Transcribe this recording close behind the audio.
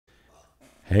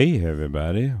Hey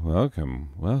everybody,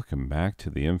 welcome back to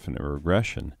the Infinite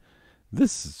Regression.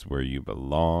 This is where you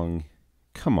belong.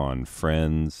 Come on,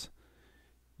 friends.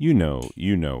 You know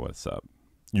what's up.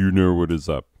 You know what is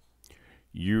up.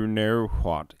 You know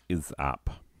what is up.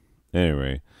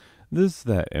 Anyway, this is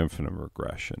that Infinite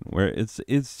Regression where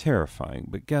it's terrifying,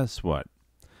 but guess what?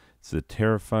 It's the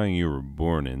terrifying you were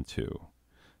born into.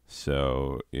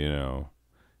 So,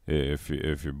 if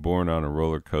you're born on a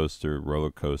roller coaster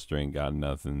ain't got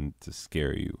nothing to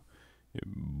scare you.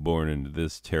 You're born into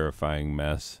this terrifying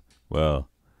mess. Well,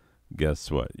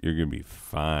 guess what? You're gonna be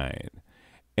fine.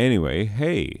 Anyway,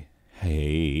 hey,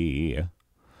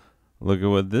 look at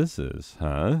what this is,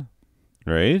 huh?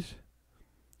 Right?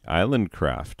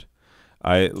 Islandcraft.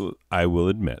 I will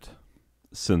admit,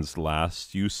 since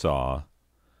last you saw,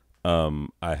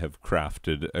 I have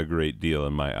crafted a great deal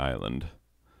in my island.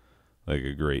 Like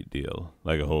a great deal.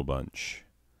 Like a whole bunch.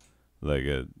 Like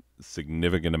a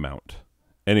significant amount.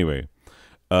 Anyway,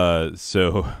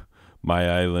 so my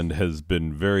island has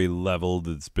been very leveled.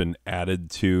 It's been added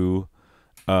to.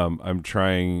 I'm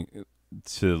trying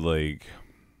to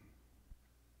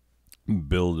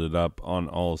build it up on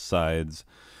all sides.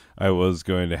 I was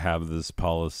going to have this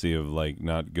policy of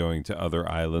not going to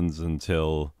other islands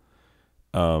until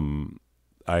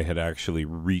I had actually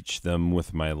reached them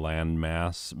with my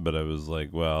landmass, but I was like,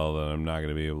 well, then I'm not going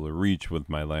to be able to reach with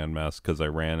my landmass because I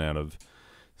ran out of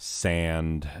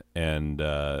sand and,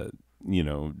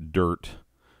 dirt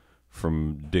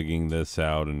from digging this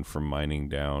out and from mining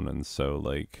down. And so,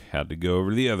 had to go over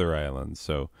to the other islands.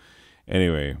 So,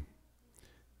 anyway,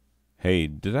 hey,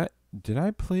 did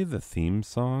I play the theme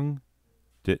song?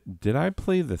 Did I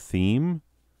play the theme?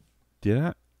 Did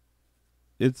I?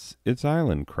 It's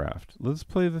Islandcraft. Let's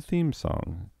play the theme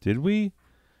song. Did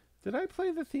I play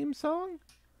the theme song?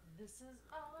 This has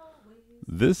always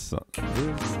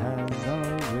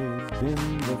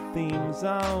been the theme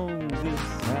song. This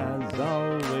has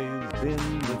always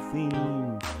been the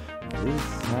theme.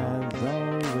 This has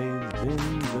always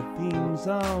been the theme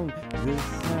song. This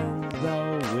has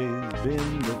always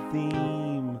been the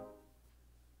theme.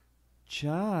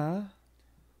 Cha.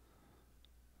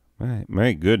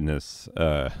 My goodness,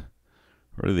 what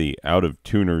are the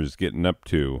out-of-tuners getting up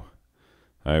to,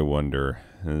 I wonder?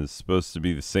 It's supposed to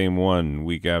be the same one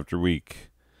week after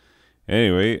week.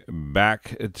 Anyway,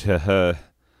 back to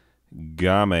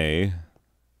game.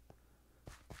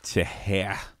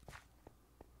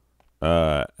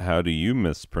 How do you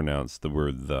mispronounce the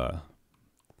word the?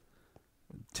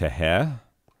 Tehe?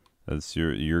 That's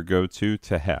your go-to?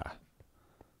 Tehe.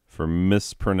 For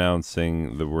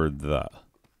mispronouncing the word the.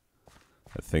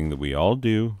 A thing that we all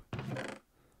do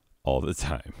all the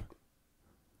time.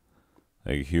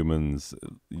 Like humans,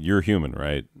 you're human,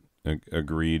 right?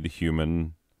 Agreed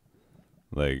human,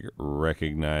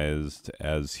 recognized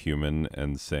as human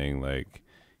and saying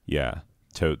yeah,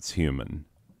 totes human.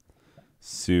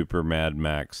 Super Mad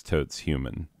Max totes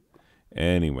human.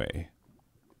 Anyway.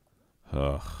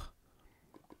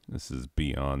 This is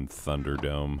beyond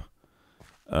Thunderdome.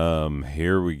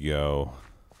 Here we go.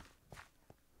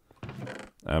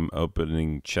 I'm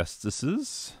opening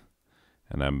chestises,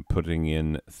 and I'm putting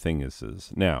in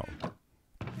thinguses. Now,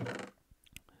 I'm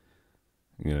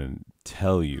going to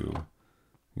tell you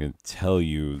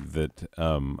that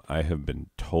I have been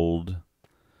told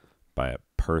by a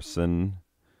person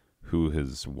who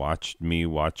has watched me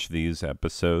watch these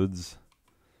episodes,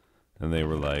 and they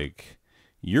were like,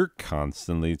 you're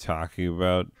constantly talking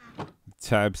about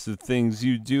types of things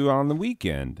you do on the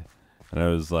weekend. And I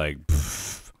was like,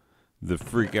 the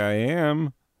freak I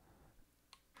am.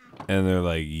 And they're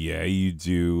like, yeah, you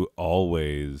do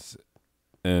always.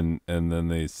 And then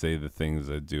they say the things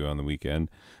I do on the weekend.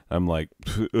 I'm like,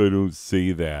 I don't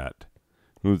say that.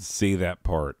 I don't say that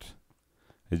part.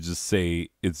 I just say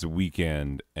it's a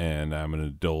weekend and I'm an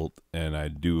adult and I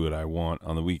do what I want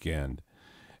on the weekend.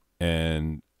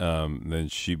 And then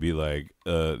she'd be like,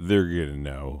 they're gonna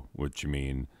know what you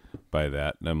mean by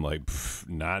that. And I'm like,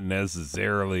 not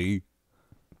necessarily.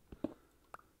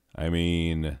 I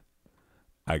mean,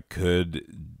 I could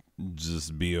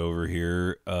just be over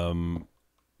here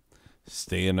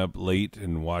staying up late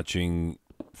and watching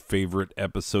favorite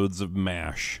episodes of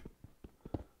MASH.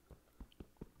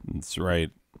 That's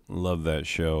right. Love that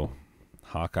show.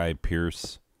 Hawkeye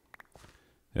Pierce.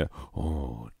 Yeah.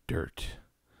 Oh, dirt.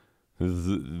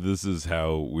 This is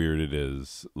how weird it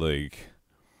is. When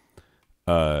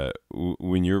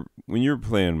you're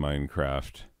playing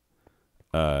Minecraft,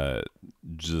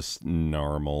 just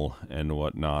normal and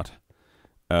whatnot.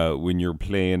 When you're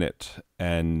playing it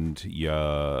and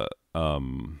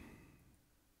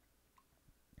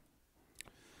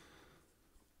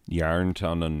You aren't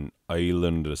on an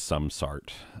island of some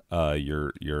sort.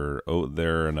 You're out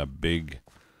there in a big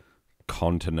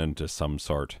continent of some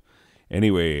sort.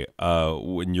 Anyway,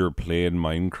 when you're playing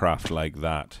Minecraft like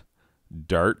that,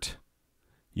 dirt,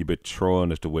 you be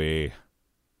throwing it away.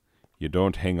 You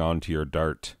don't hang on to your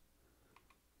dirt.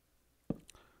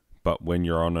 But when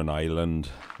you're on an island,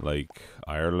 like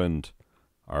Ireland,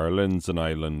 Ireland's an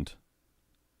island.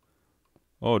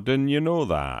 Oh, didn't you know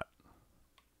that?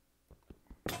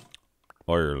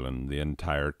 Ireland, the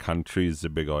entire country's a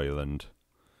big island.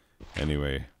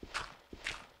 Anyway,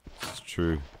 it's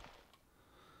true.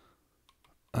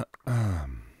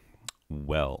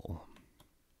 Well.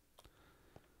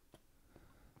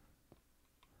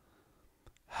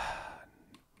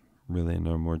 Really,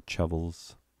 no more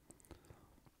shovels?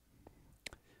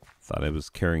 Thought I was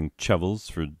carrying shovels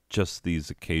for just these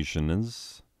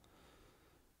occasions.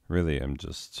 Really, I'm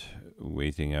just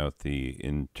waiting out the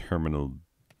interminable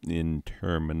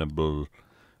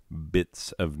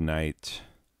bits of night,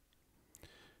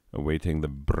 awaiting the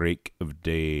break of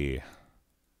day.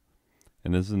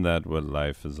 And isn't that what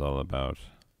life is all about?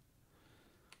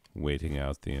 Waiting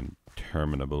out the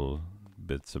interminable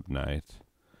bits of night,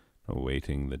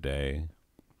 awaiting the day.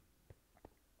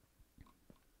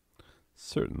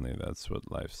 Certainly that's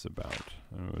what life's about.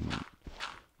 I wouldn't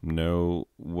know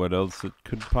what else it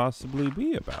could possibly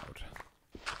be about.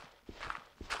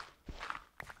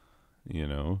 You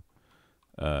know,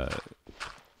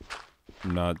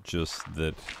 not just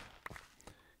that.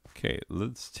 Okay,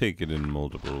 let's take it in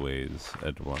multiple ways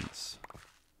at once.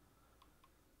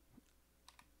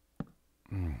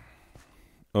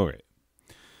 Okay,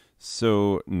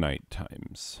 so night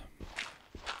times.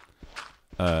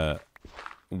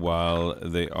 While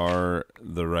they are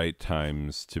the right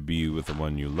times to be with the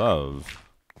one you love,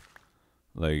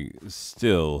 like,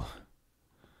 still,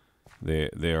 they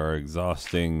are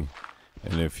exhausting,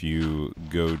 and if you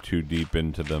go too deep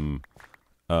into them,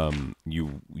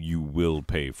 you will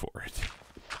pay for it.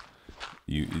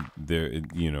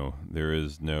 There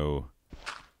is no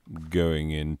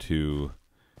going into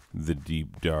the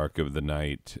deep dark of the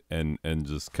night and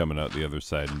just coming out the other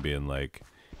side and being like,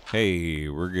 hey,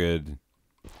 we're good.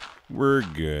 We're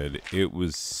good. It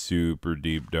was super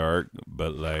deep dark,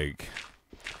 but like,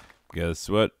 guess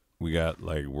what? We got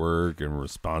like work and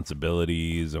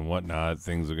responsibilities and whatnot,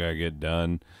 things we gotta get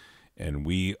done, and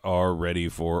we are ready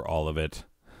for all of it.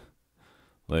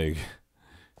 Like,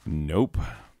 nope.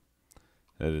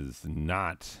 That is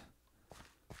not,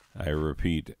 I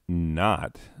repeat,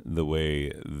 not the way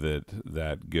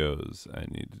that goes. I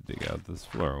need to dig out this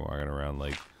floor. I'm walking around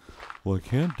like, well, I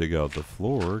can't dig out the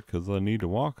floor because I need to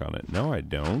walk on it. No, I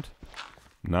don't.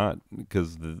 Not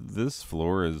because this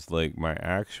floor is like my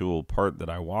actual part that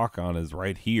I walk on is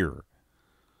right here.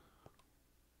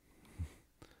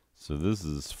 So this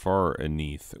is far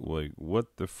beneath. Like,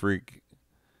 what the freak?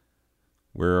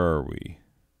 Where are we?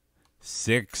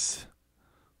 6.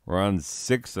 We're on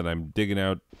 6 and I'm digging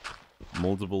out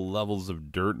multiple levels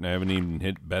of dirt and I haven't even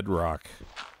hit bedrock.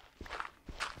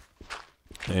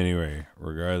 Anyway,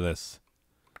 regardless.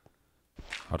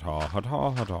 Ha-ta,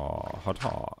 ha-ta, ha-ta,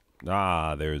 ha-ta.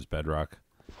 Ah, there's bedrock.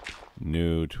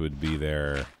 Knew it would be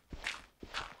there.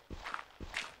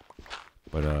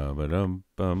 Ba-dum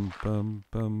bum bum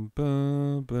bum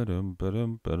bum ba-dum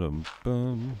ba-dum ba-dum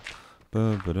bum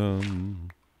ba-ba-dum.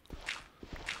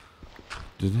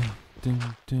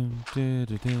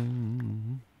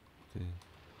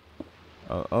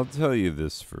 I'll tell you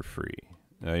this for free.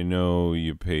 I know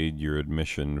you paid your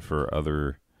admission for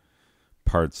other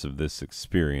parts of this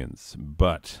experience,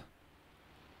 but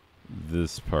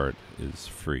this part is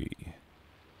free.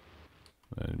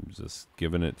 I'm just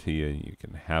giving it to you. You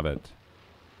can have it.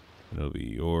 It'll be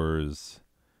yours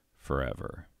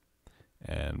forever.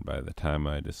 And by the time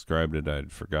I described it,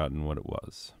 I'd forgotten what it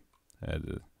was.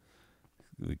 The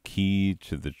key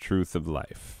to the truth of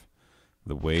life.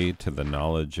 The way to the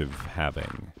knowledge of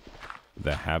having.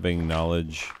 The having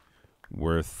knowledge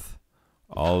worth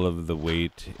all of the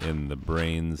weight in the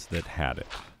brains that had it.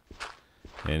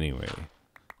 Anyway,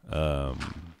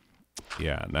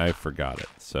 yeah, and I forgot it.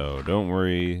 So don't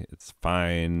worry, it's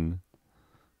fine.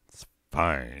 It's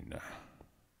fine.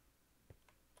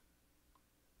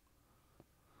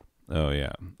 Oh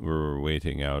yeah, we're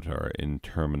waiting out our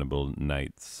interminable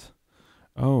nights.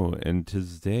 Oh, and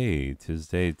 'tis day.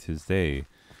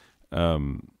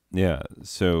 Yeah,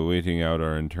 so waiting out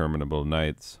our interminable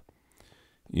nights,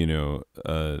 you know,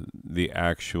 the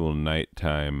actual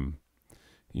nighttime,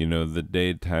 you know, the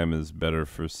daytime is better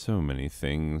for so many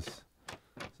things.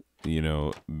 You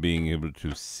know, being able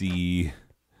to see,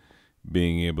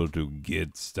 being able to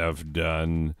get stuff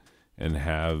done, and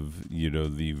have,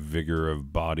 the vigor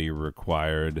of body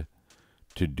required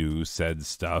to do said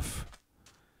stuff.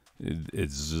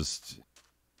 It's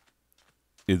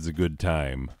a good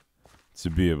time to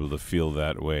be able to feel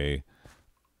that way.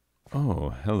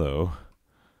 Oh, hello.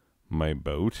 My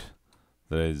boat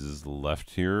that I just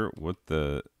left here. What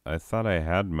the? I thought I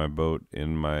had my boat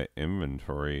in my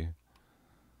inventory.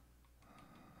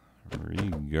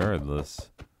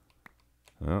 Regardless.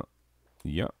 Oh,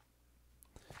 yep.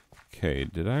 Okay,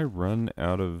 did I run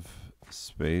out of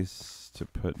space to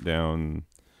put down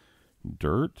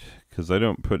dirt? Because I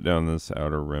don't put down this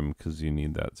outer rim because you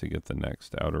need that to get the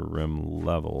next outer rim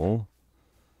level.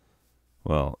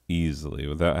 Well, easily,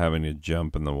 without having to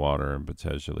jump in the water and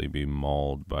potentially be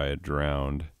mauled by a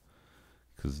drowned.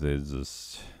 Because they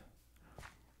just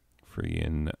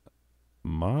freaking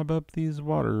mob up these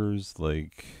waters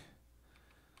like...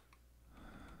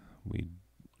 Wait.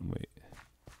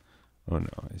 Oh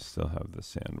no, I still have the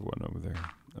sand one over there.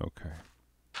 Okay.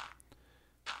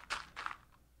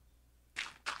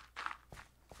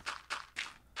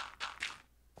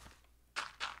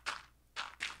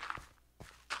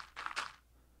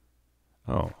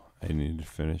 Oh, I need to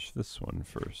finish this one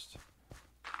first.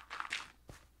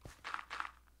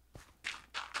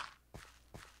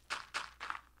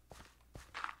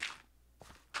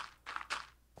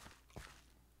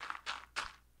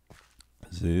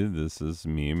 See, this is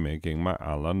me making my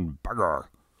island bigger.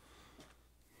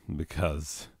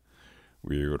 Because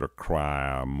we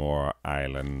require more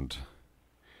island.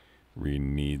 We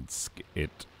need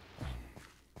it.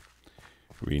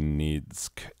 We need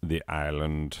the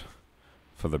island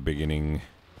for the beginning.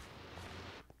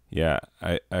 Yeah,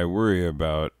 I worry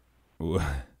about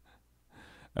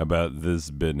this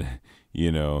bit,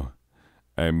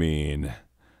 I mean,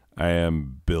 I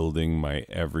am building my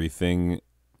everything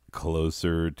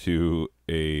closer to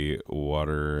a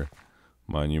water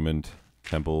monument,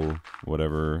 temple,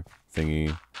 whatever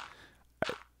thingy.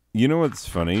 You know what's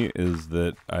funny is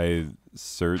that I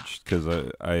searched because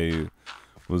I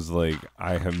was like,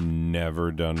 I have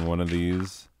never done one of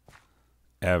these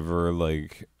ever.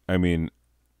 Like, I mean,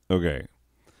 okay.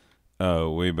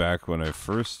 Way back when I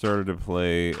first started to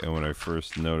play and when I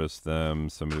first noticed them,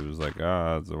 somebody was like,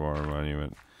 it's a water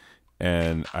monument.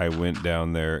 And I went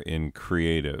down there in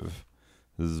creative.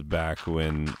 This is back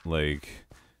when, like,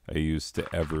 I used to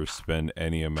ever spend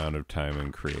any amount of time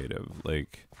in creative.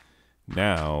 Like,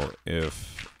 now,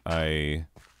 if I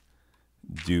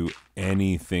do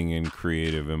anything in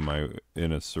creative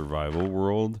in a survival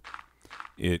world,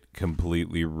 it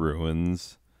completely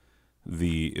ruins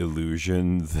the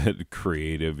illusion that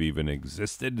creative even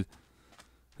existed.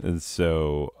 And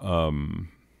so,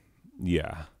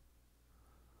 yeah.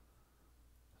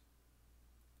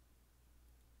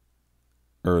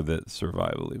 Or that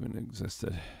survival even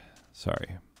existed.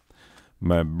 Sorry.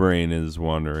 My brain is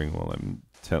wandering while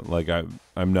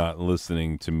I'm not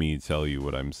listening to me tell you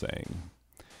what I'm saying.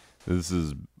 This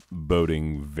is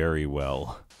boding very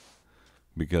well.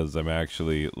 Because I'm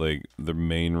actually, like, the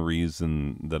main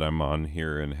reason that I'm on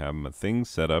here and have my thing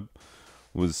set up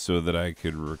was so that I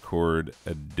could record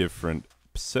a different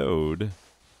episode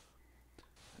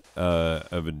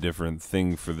of a different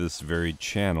thing for this very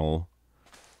channel.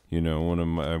 One of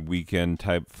my weekend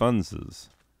type funses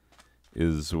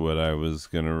is what I was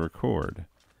going to record.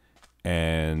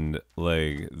 And,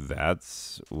 like,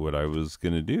 that's what I was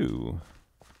going to do.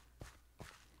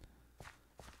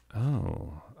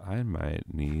 Oh, I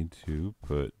might need to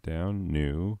put down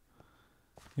new...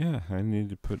 Yeah, I need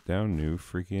to put down new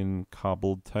freaking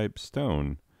cobbled type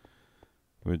stone.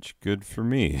 Which, good for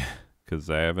me, because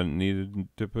I haven't needed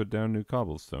to put down new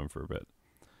cobblestone for a bit.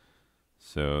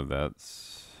 So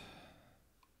that's...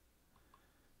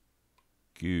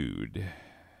 good.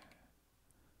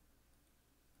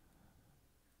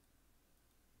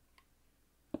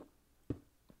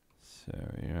 So,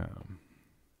 yeah.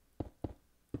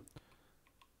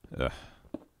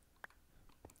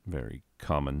 Very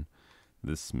common,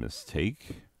 this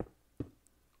mistake.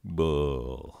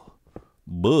 Bull.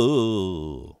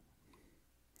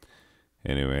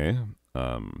 Anyway,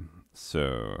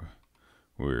 so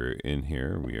we're in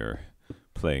here. We are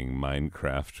playing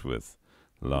Minecraft with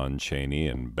Lon Chaney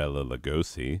and Bella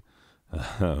Lugosi.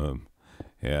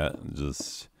 Yeah,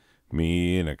 just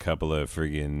me and a couple of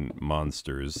friggin'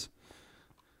 monsters.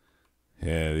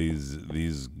 Yeah,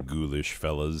 these ghoulish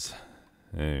fellas.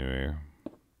 Anyway.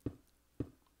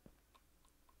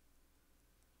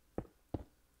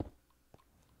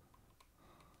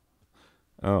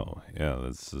 Oh, yeah,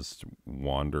 let's just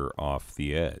wander off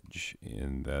the edge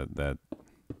in that...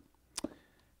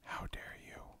 How dare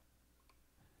you?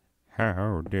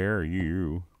 How dare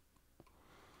you?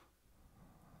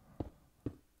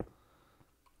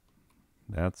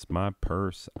 That's my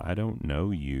purse. I don't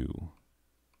know you.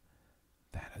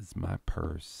 That is my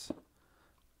purse.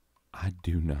 I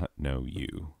do not know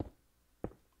you.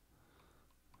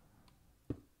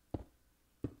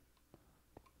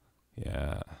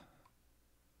 Yeah.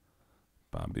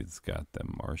 Bobby's got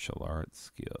them martial arts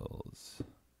skills.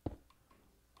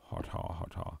 Hot ha,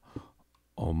 hot ha.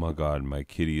 Oh my god, my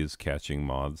kitty is catching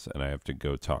moths and I have to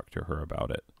go talk to her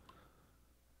about it.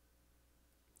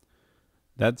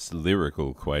 That's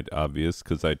lyrical, quite obvious,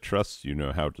 because I trust you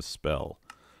know how to spell.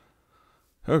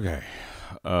 Okay.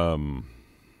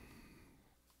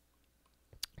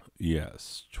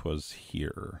 Yes, 'twas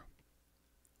here.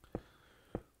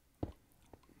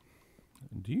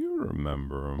 Do you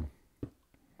remember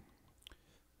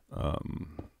the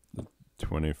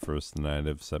 21st night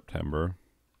of September?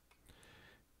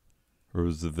 Or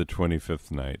was it the 25th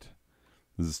night?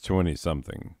 This is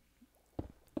 20-something.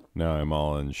 Now I'm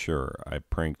all unsure. I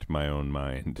pranked my own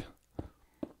mind.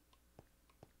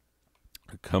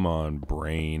 Come on,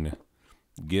 brain.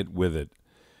 Get with it.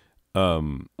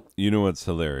 You know what's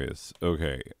hilarious?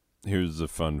 Okay, here's a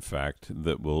fun fact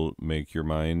that will make your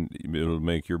mind, it'll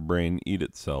make your brain eat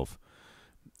itself.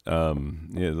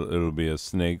 It'll be a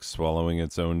snake swallowing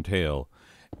its own tail.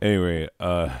 Anyway,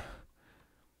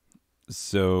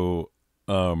 so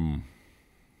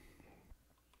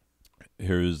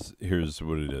here's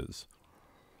what it is.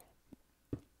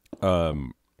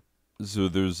 So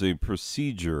there's a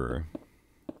procedure,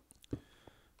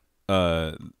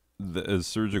 a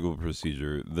surgical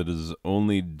procedure that is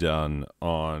only done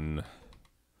on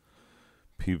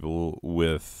people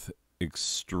with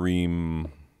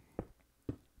extreme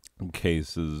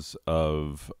cases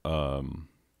of oh,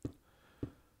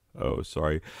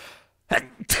 sorry.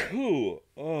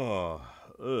 Oh,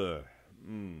 ugh.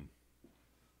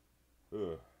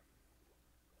 Ugh.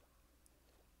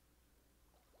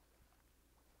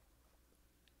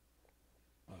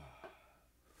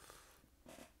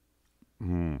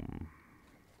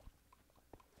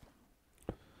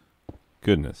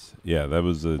 Goodness. Yeah, that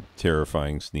was a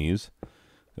terrifying sneeze.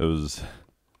 It was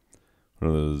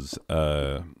one of those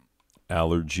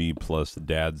allergy plus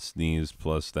dad sneeze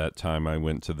plus that time I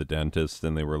went to the dentist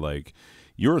and they were like,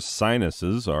 your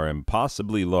sinuses are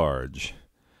impossibly large.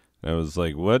 And I was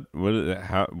like, what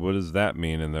does that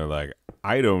mean? And they're like,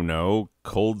 I don't know.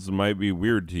 Colds might be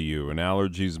weird to you and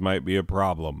allergies might be a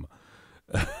problem.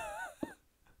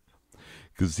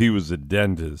 Because he was a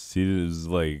dentist. He was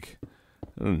like,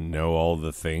 I don't know all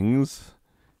the things.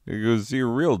 He goes, see a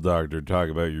real doctor talk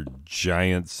about your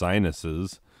giant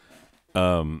sinuses.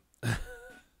 And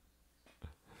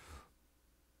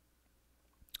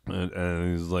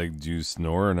he's like, do you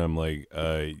snore? And I'm like,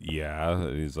 yeah.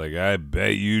 And he's like, I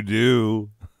bet you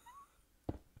do.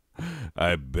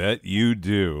 I bet you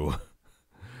do.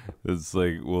 It's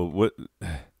like, well, what?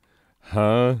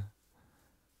 Huh?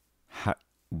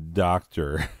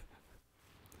 Doctor.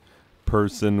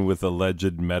 Person with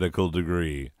alleged medical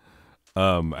degree.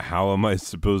 How am I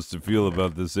supposed to feel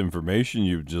about this information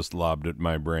you've just lobbed at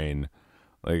my brain?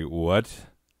 Like, what?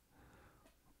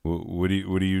 What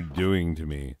are you doing to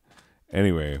me?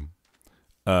 Anyway,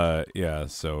 yeah,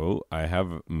 so I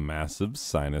have massive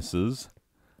sinuses,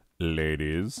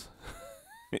 ladies.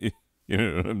 You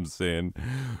know what I'm saying?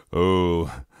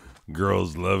 Oh,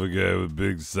 girls love a guy with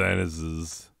big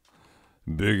sinuses.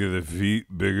 Bigger the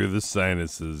feet, bigger the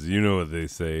sinuses. You know what they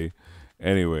say.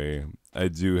 Anyway, I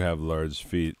do have large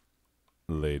feet,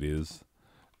 ladies.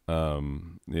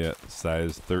 Yeah,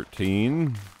 size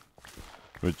 13.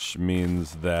 Which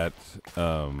means that,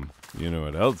 you know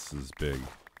what else is big?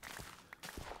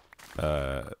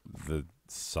 The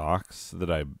socks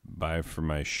that I buy for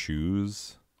my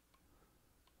shoes.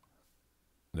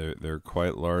 They're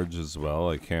quite large as well.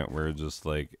 I can't wear just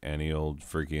like any old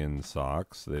freaking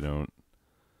socks. They don't,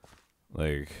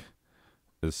 like,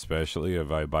 especially if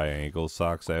I buy ankle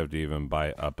socks, I have to even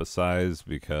buy up a size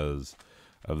because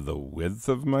of the width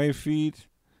of my feet.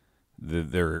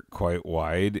 They're quite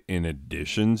wide in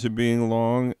addition to being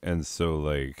long, and so,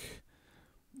 like,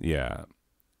 yeah,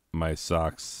 my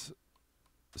socks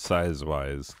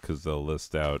size-wise, because they'll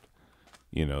list out,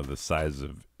 you know, the size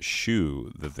of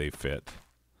shoe that they fit.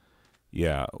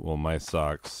 Yeah, well, my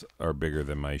socks are bigger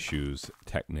than my shoes,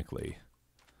 technically,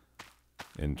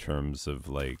 in terms of,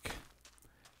 like,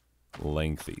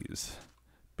 lengthies,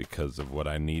 because of what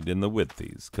I need in the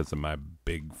widthies, because of my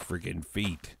big freaking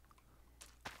feet.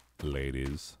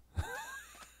 Ladies.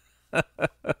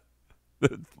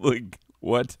 Like,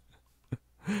 what?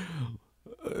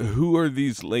 Who are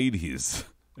these ladies?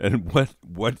 And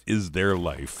what is their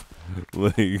life?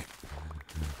 Like,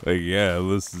 yeah,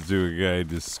 listen to a guy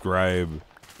describe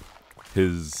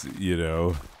his,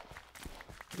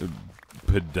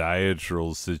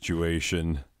 podiatral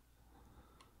situation.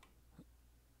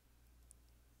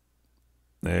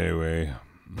 Anyway,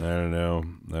 I don't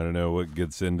know what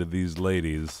gets into these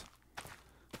ladies.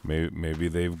 Maybe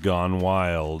they've gone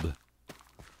wild.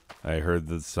 I heard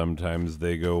that sometimes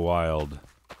they go wild.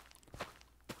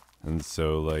 And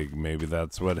so, like, maybe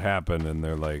that's what happened, and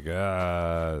they're like,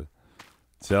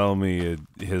 tell me a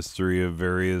history of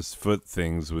various foot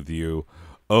things with you.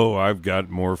 Oh, I've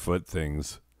got more foot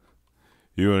things.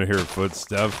 You want to hear foot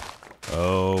stuff?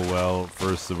 Oh, well,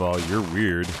 first of all, you're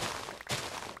weird.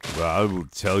 But I will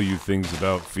tell you things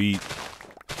about feet.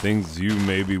 Things you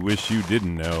maybe wish you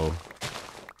didn't know.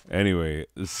 Anyway,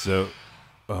 so...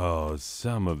 Oh,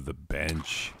 some of the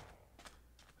bench.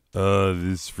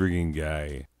 This friggin'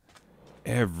 guy.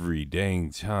 Every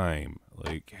dang time.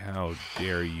 Like, how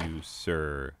dare you,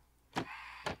 sir?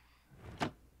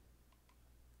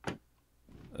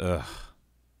 Ugh.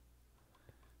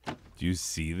 Do you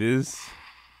see this?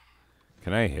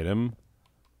 Can I hit him?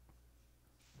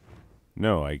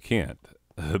 No, I can't.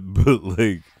 But,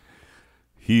 like,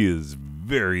 he is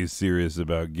very serious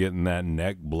about getting that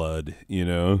neck blood, you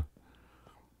know?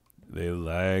 They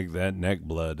like that neck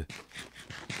blood.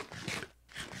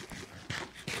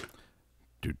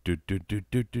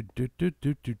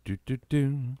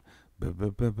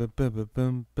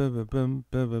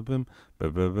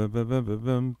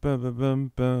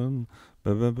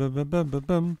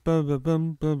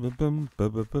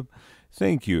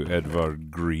 Thank you,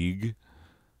 Edvard Grieg.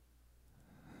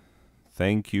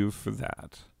 Thank you for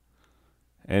that.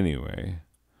 Anyway,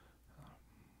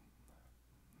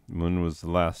 when was the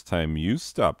last time you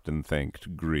stopped and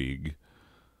thanked Grieg?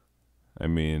 I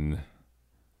mean,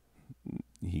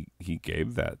 he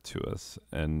gave that to us,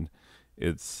 and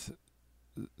it's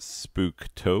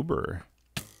Spooktober.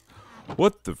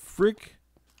 What the frick?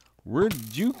 Where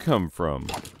did you come from?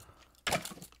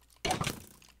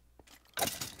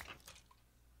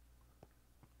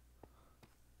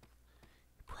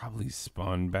 Probably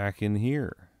spawned back in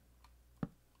here.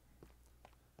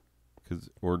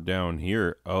 Or down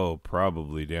here. Oh,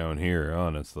 probably down here,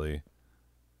 honestly.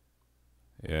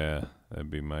 Yeah,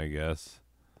 that'd be my guess.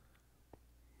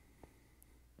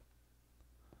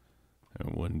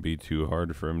 It wouldn't be too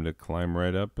hard for him to climb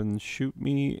right up and shoot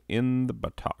me in the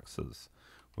buttocks.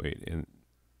 Wait,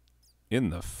 in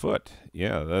the foot.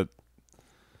 Yeah, that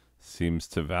seems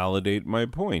to validate my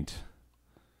point.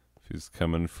 If he's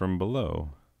coming from below.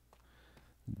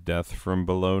 Death from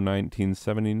Below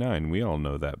 1979. We all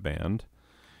know that band.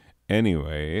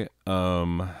 Anyway,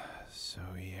 so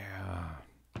yeah.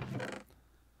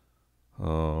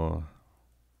 Oh.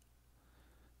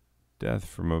 Death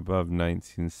from Above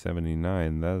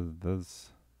 1979.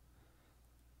 That's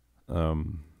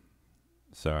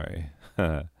sorry.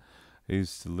 I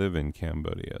used to live in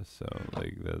Cambodia, so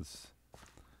like that's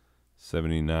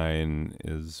 79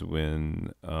 is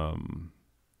when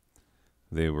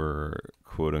they were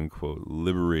quote unquote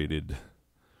liberated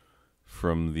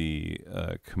from the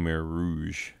Khmer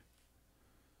Rouge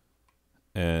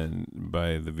and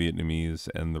by the Vietnamese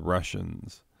and the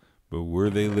Russians. But were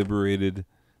they liberated?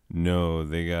 No,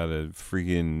 they got a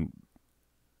freaking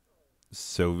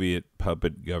Soviet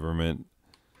puppet government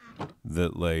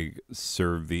that like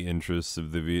served the interests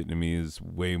of the Vietnamese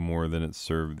way more than it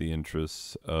served the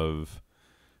interests of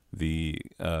the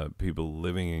people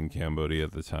living in Cambodia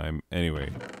at the time.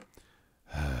 Anyway,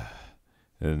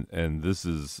 and this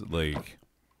is like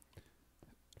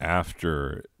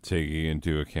after taking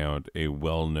into account a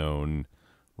well-known,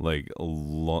 like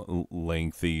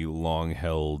lengthy,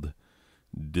 long-held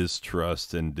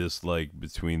distrust and dislike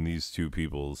between these two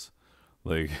peoples,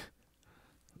 like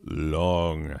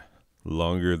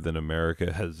longer than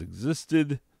America has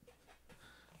existed,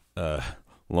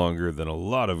 longer than a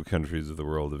lot of countries of the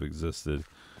world have existed.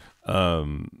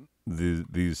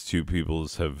 These two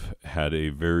peoples have had a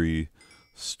very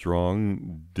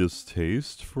strong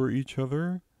distaste for each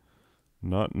other.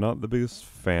 Not the biggest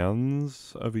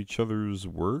fans of each other's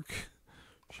work,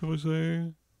 shall we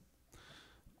say.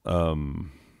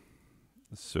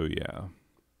 So yeah.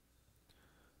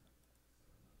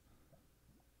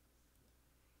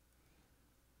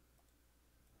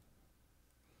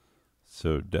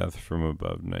 So Death from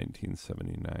Above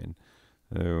 1979.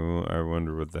 I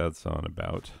wonder what that's on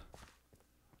about.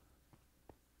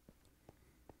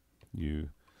 You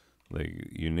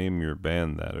name your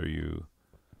band that. Are you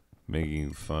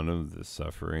making fun of the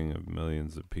suffering of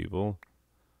millions of people?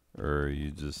 Or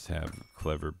you just have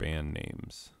clever band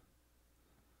names?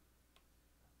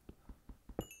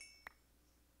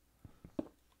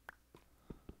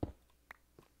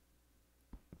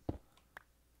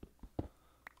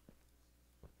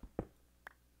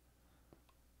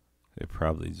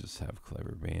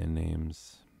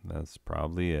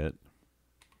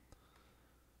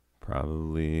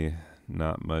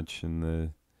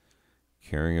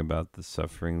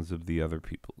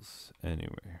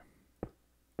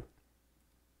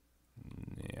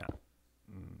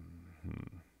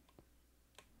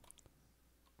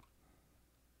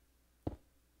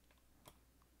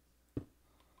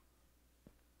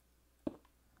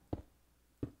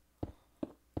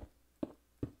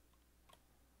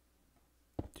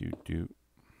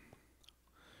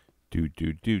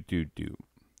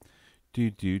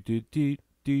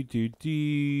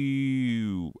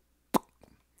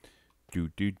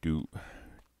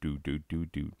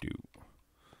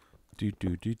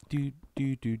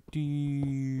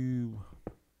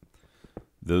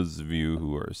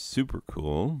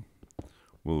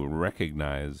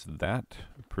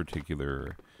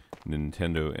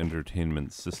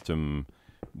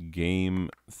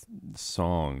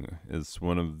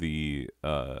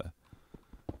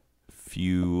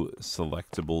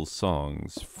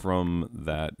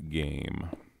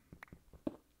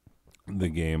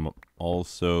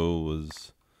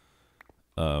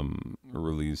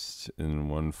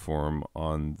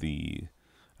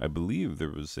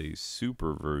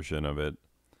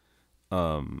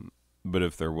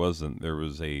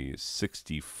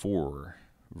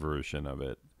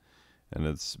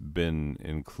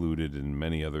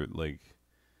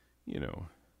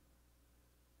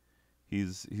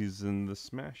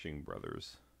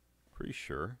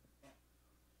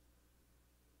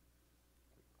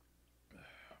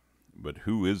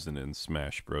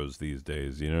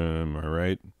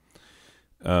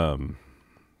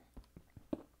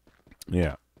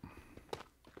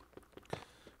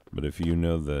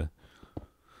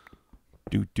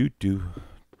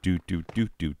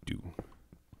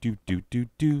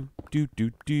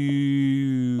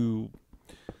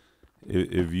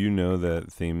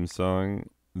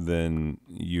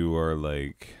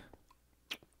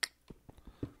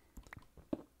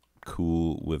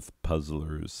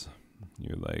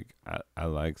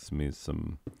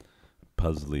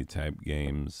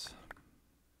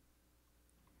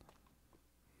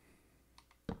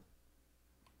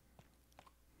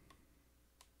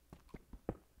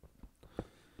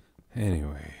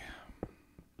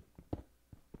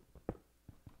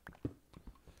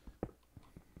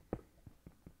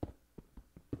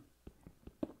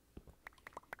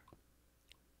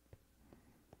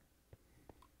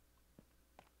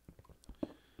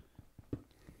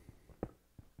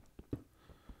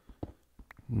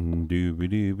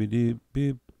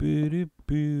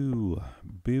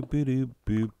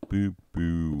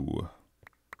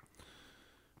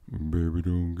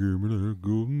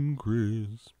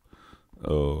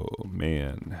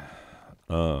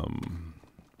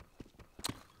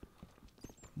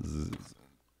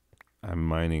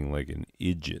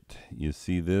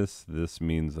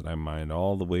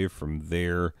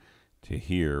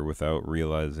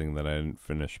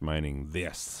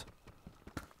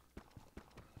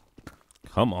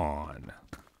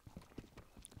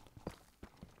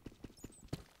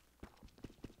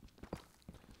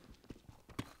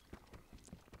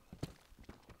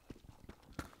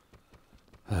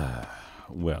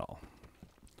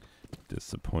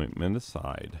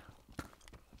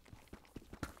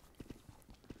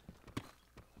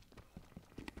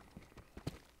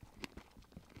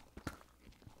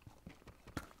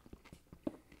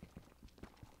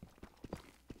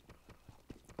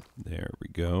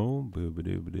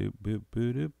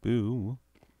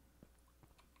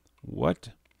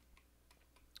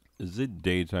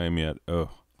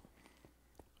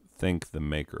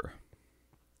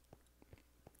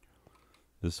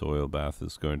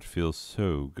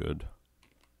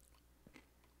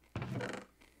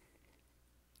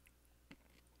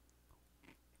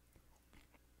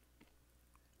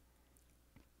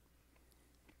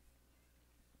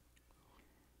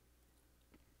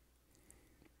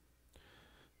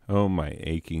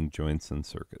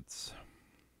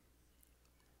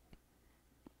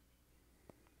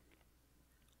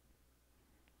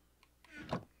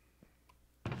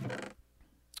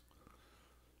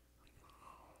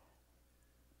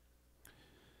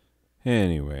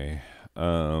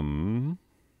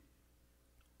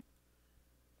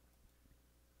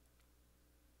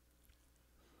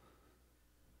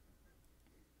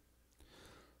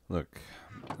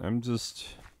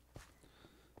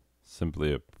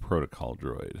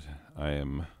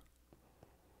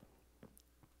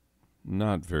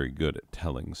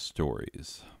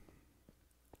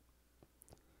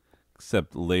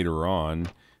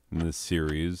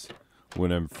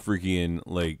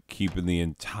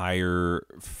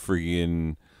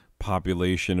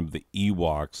 population of the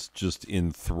Ewoks just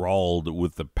enthralled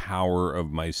with the power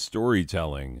of my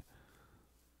storytelling.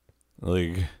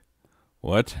 Like,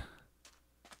 what?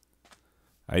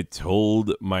 I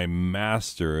told my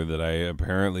master that I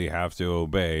apparently have to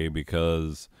obey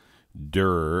because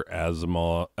Asimov's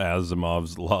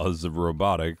laws of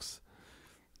robotics.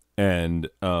 And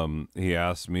he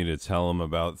asked me to tell him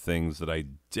about things that I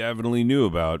definitely knew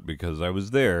about because I was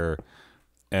there.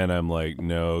 And I'm like,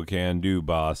 no, can do,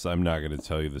 boss. I'm not going to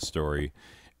tell you the story.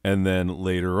 And then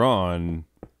later on,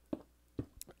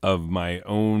 of my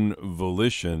own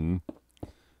volition,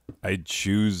 I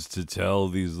choose to tell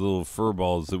these little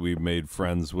furballs that we've made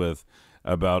friends with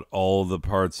about all the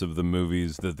parts of the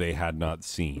movies that they had not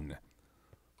seen.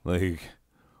 Like,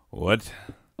 what?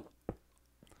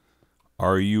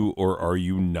 Are you or are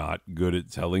you not good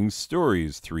at telling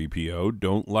stories, 3PO?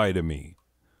 Don't lie to me.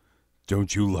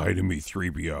 Don't you lie to me,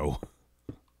 3PO.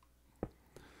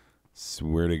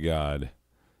 Swear to God.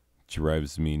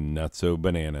 Drives me nutso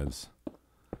bananas.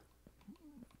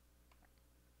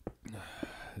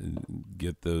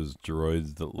 Get those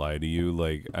droids that lie to you.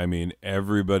 Like, I mean,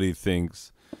 everybody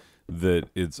thinks that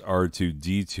it's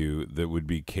R2-D2 that would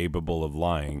be capable of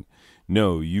lying.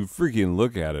 No, you freaking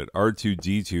look at it.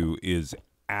 R2-D2 is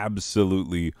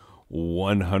absolutely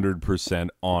 100%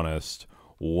 honest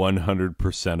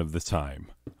 100% of the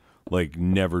time. Like,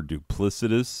 never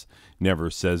duplicitous, never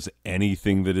says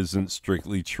anything that isn't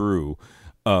strictly true.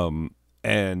 And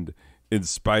in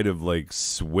spite of, like,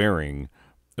 swearing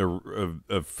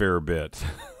a fair bit,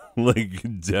 like,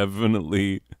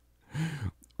 definitely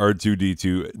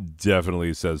R2-D2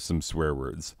 definitely says some swear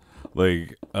words.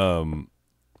 Like,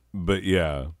 but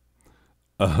yeah.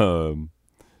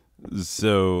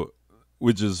 So,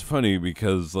 which is funny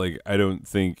because, like, I don't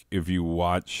think if you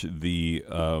watch the,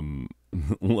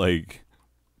 like,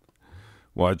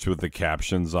 watch with the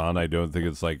captions on, I don't think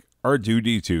it's like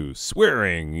R2-D2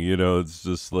 swearing, you know, it's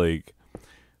just like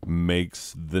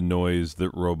makes the noise that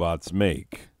robots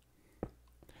make.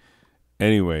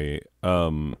 Anyway,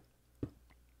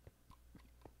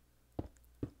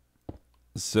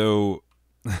 so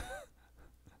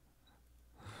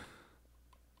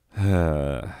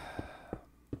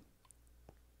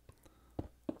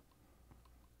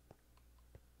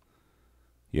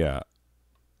yeah,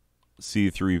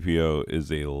 C3PO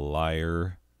is a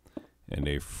liar and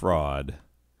a fraud,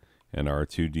 and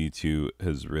R2-D2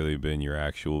 has really been your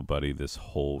actual buddy this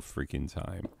whole freaking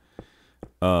time.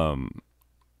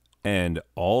 And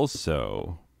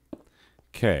also,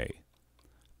 K,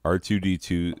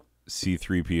 R2-D2,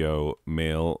 C3PO,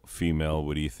 male, female,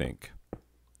 what do you think?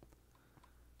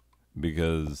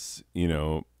 Because, you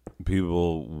know,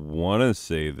 people want to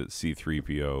say that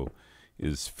C3PO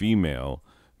is female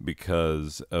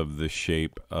because of the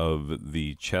shape of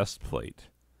the chest plate.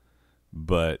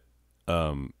 But,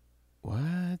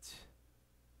 what?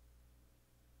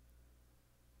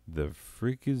 The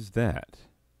freak is that?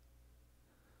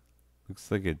 Looks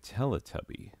like a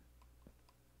Teletubby.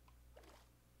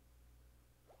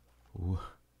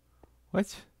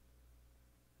 What?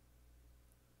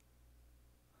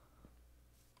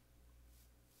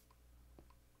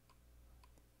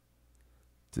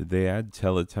 Did they add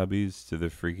Teletubbies to the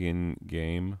freaking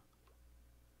game?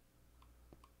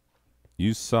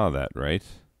 You saw that, right?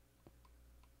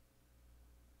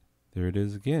 There it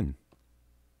is again.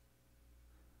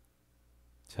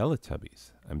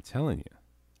 Teletubbies. I'm telling you.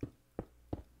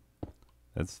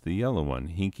 That's the yellow one.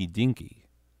 Hinky Dinky.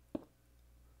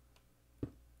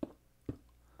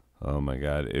 Oh my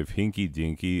God. If Hinky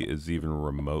Dinky is even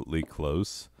remotely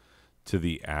close to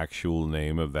the actual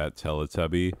name of that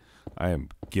Teletubby, I am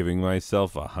giving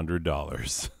myself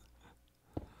 $100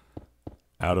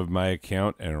 out of my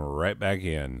account and right back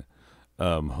in.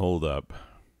 Hold up.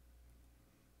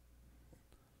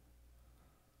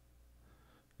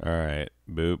 All right,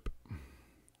 boop.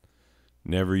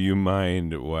 Never you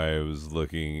mind why I was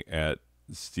looking at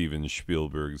Steven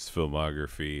Spielberg's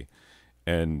filmography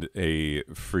and a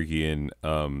freaking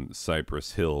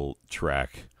Cypress Hill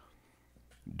track.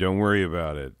 Don't worry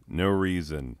about it. No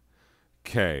reason.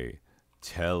 K.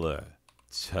 Teletubbies.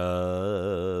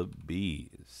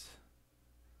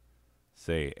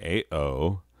 Say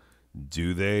A-O.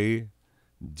 Do they?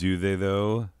 Do they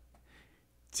though?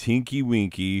 Tinky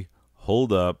Winky.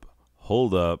 Hold up.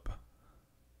 Hold up.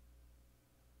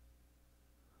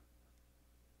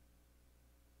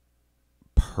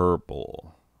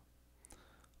 Purple.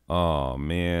 Oh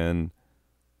man.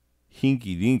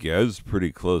 Hinky Dinky. I was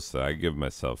pretty close though. I give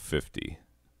myself 50.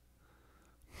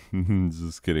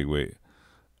 Just kidding. Wait.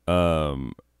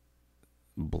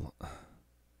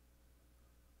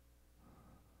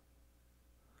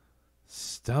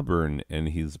 stubborn and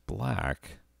he's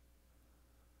black.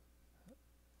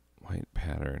 White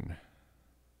pattern.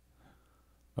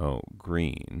 Oh,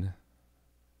 green.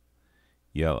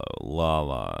 Yellow.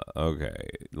 Lala. Okay.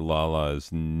 Lala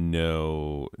is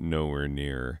nowhere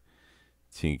near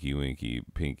Tinky Winky,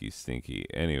 Pinky Stinky.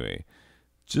 Anyway,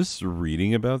 just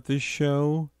reading about this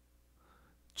show.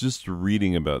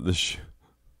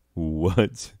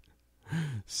 What?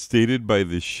 Stated by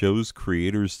the show's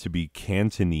creators to be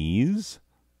Cantonese?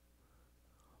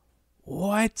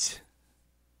 What?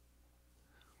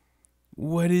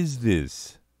 What is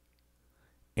this?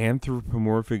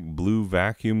 Anthropomorphic blue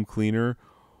vacuum cleaner?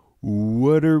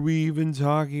 What are we even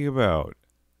talking about?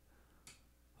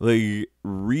 Like,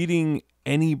 reading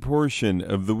any portion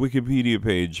of the Wikipedia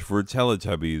page for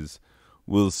Teletubbies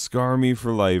will scar me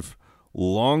for life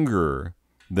longer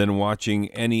than watching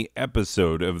any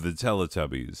episode of the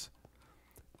Teletubbies.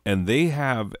 And they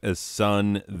have a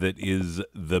son that is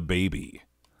the baby.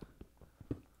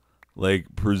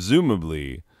 Like,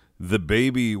 presumably, the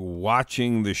baby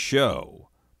watching the show,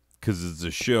 because it's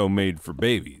a show made for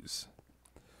babies.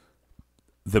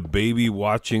 The baby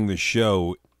watching the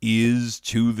show is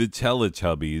to the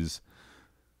Teletubbies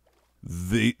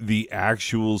the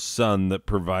actual sun that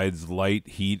provides light,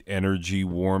 heat, energy,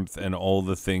 warmth, and all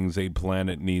the things a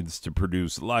planet needs to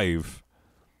produce life.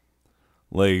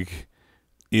 Like,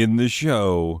 in the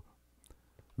show,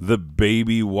 the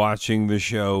baby watching the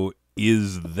show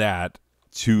is that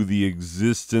to the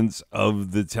existence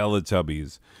of the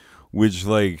Teletubbies, which,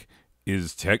 like,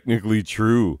 is technically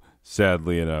true,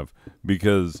 sadly enough,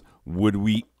 because would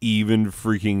we even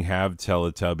freaking have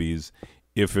Teletubbies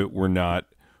if it were not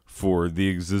for the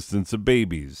existence of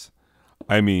babies?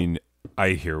 I mean,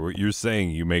 I hear what you're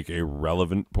saying. You make a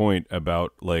relevant point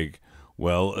about, like,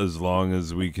 well, as long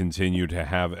as we continue to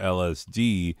have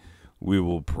LSD, we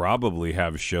will probably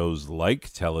have shows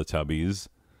like Teletubbies.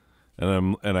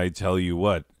 And I tell you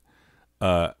what,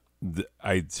 I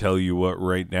tell you what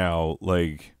right now,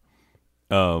 like,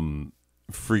 freaking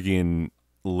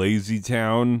Lazy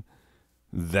Town,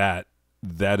 that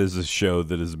is a show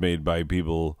that is made by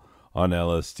people on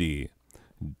LSD.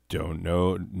 Don't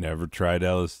know, never tried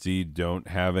LSD, don't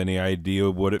have any idea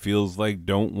what it feels like,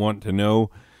 don't want to know,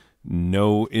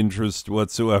 no interest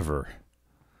whatsoever.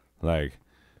 Like,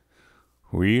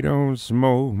 we don't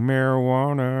smoke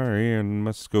marijuana in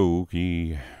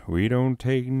Muskogee. We don't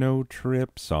take no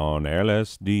trips on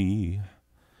LSD.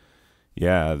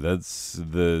 Yeah, that's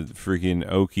the freaking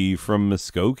Okie from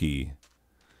Muskogee.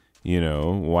 You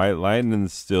know, White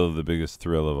Lightning's still the biggest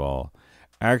thrill of all.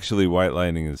 Actually, White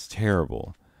Lightning is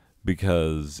terrible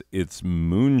because it's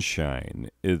moonshine.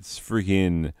 It's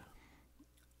freaking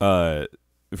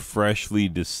freshly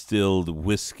distilled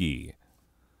whiskey.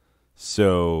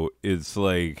 So it's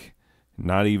like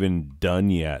not even done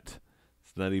yet.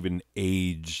 It's not even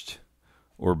aged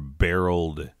or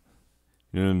barreled.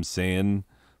 You know what I'm saying?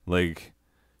 Like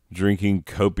drinking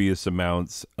copious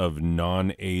amounts of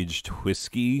non-aged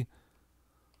whiskey.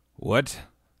 What?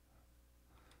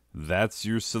 That's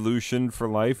your solution for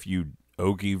life, you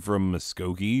Okie from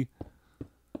Muskogee?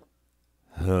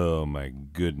 Oh my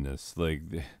goodness. Like,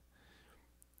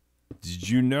 did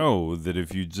you know that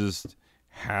if you just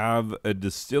have a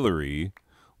distillery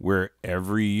where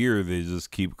every year they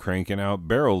just keep cranking out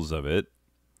barrels of it,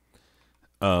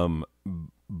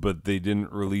 but they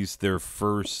didn't release their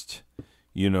first,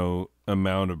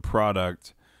 amount of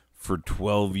product for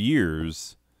 12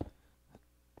 years,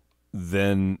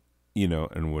 then,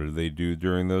 and what do they do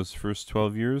during those first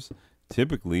 12 years?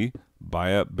 Typically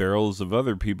buy up barrels of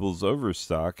other people's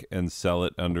overstock and sell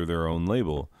it under their own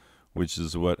label, which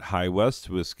is what High West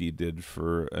Whiskey did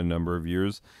for a number of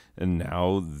years. And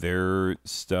now their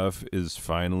stuff is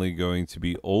finally going to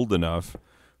be old enough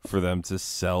for them to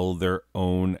sell their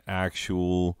own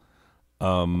actual,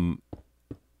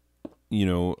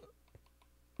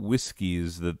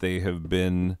 whiskeys that they have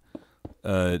been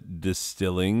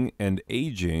distilling and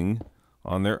aging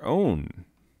on their own.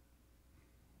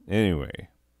 Anyway,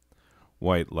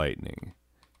 White Lightning,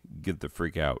 get the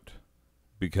freak out,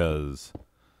 because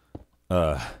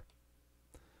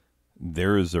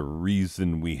there is a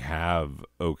reason we have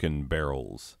oaken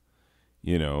barrels.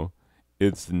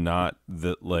 It's not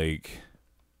that, like,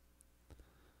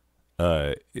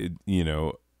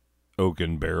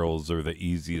 oaken barrels are the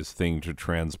easiest thing to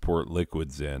transport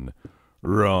liquids in.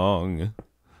 Wrong.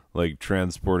 Like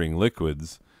transporting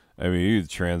liquids. I mean, you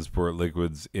transport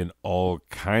liquids in all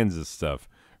kinds of stuff.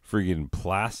 Freaking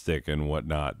plastic and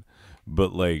whatnot.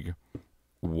 But, like,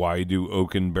 why do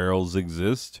oaken barrels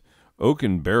exist?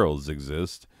 Oaken barrels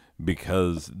exist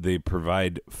because they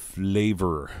provide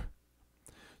flavor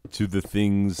to the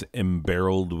things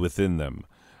embarreled within them.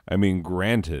 I mean,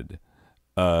 granted,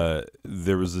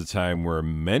 there was a time where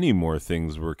many more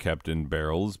things were kept in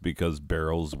barrels because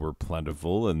barrels were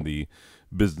plentiful, and the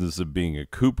business of being a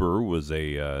cooper was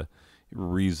a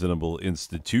reasonable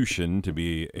institution to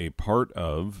be a part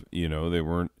of. You know, they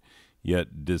weren't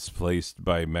yet displaced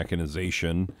by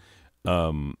mechanization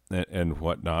and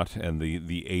whatnot, and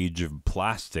the age of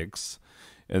plastics.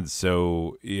 And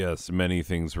so, yes, many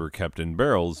things were kept in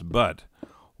barrels, but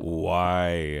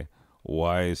why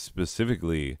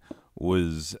specifically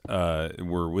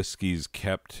were whiskeys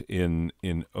kept in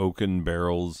oaken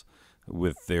barrels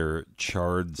with their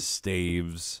charred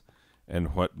staves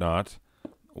and whatnot?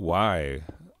 Why?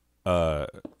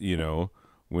 You know,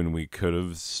 when we could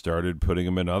have started putting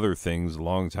them in other things a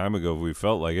long time ago if we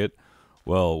felt like it.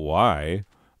 Well, why?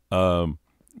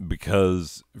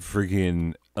 Because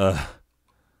freaking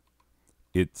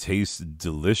it tastes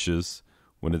delicious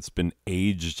when it's been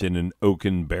aged in an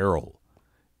oaken barrel.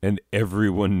 And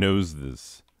everyone knows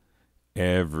this.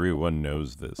 Everyone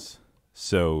knows this.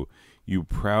 So, you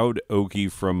proud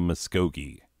Okie from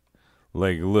Muskogee.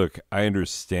 Like, look, I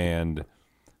understand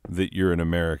that you're an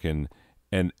American,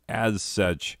 and as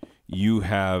such, you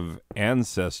have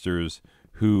ancestors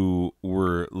who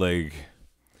were, like,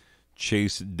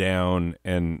 chased down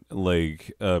and,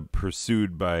 like,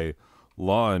 pursued by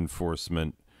law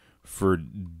enforcement for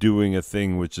doing a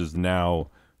thing which is now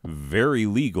very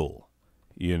legal,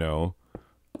 you know?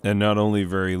 And not only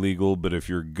very legal, but if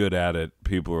you're good at it,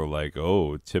 people are like,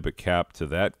 oh, tip a cap to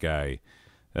that guy.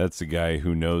 That's a guy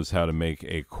who knows how to make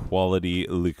a quality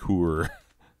liqueur.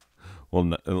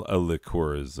 Well, a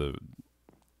liqueur is a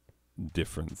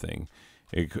different thing.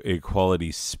 A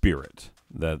quality spirit.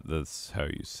 That's how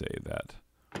you say that.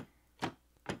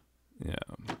 Yeah.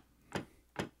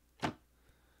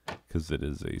 Because it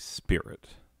is a spirit.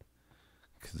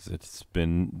 Because it's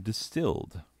been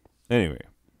distilled. Anyway.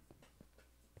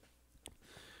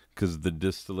 Because the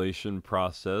distillation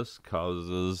process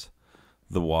causes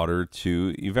the water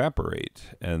to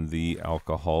evaporate, and the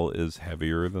alcohol is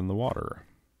heavier than the water.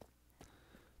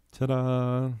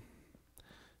 Ta-da!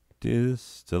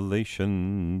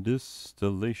 Distillation.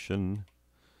 Distillation.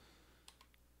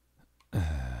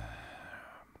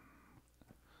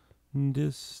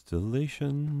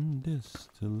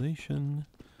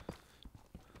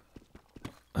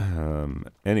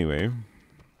 Anyway.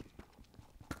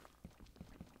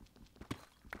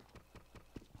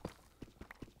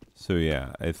 So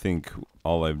yeah, I think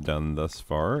all I've done thus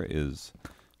far is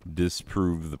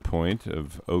disprove the point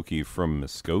of Okie from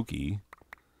Muskogee.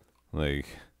 Like,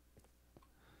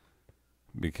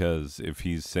 because if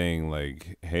he's saying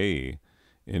like, hey,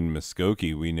 in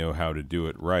Muskogee we know how to do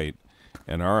it right,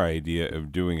 and our idea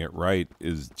of doing it right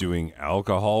is doing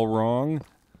alcohol wrong,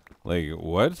 like,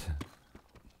 what?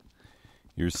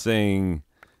 You're saying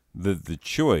that the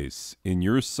choice in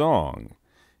your song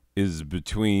is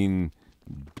between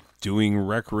doing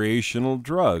recreational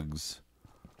drugs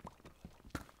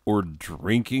or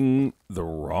drinking the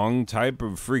wrong type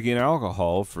of freaking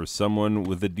alcohol for someone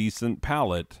with a decent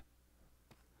palate.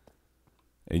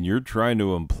 And you're trying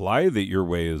to imply that your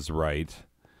way is right,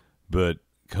 but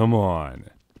come on.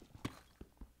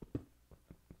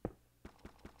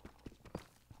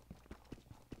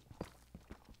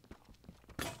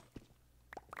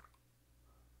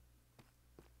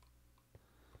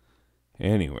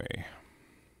 Anyway.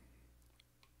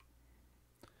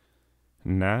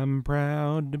 And I'm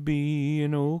proud to be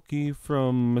an Okie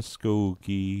from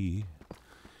Muskogee,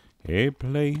 a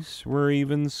place where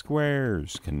even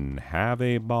squares can have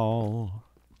a ball.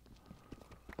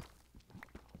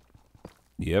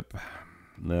 Yep,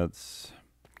 that's...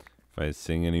 If I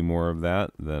sing any more of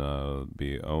that, then I'll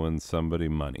be owing somebody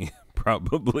money,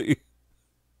 probably.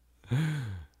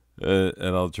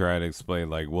 And I'll try and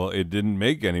explain, like, well, it didn't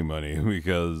make any money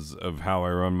because of how I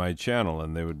run my channel.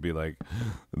 And they would be like,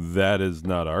 that is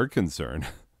not our concern.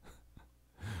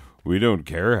 We don't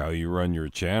care how you run your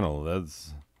channel.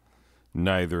 That's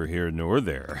neither here nor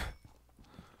there.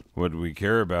 What we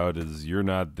care about is you're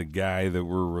not the guy that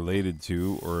we're related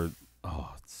to, or,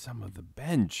 oh, some of the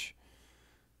bench.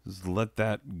 Just let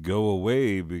that go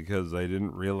away because I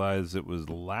didn't realize it was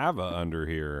lava under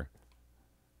here.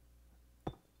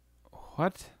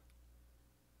 What?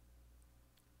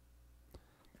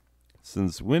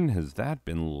 Since when has that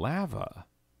been lava?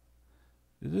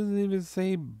 It doesn't even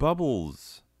say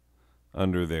bubbles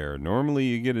under there. Normally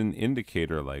you get an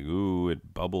indicator like, ooh,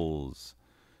 it bubbles.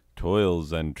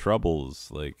 Toils and troubles.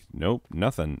 Like, nope,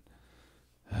 nothing.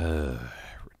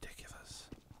 Ridiculous.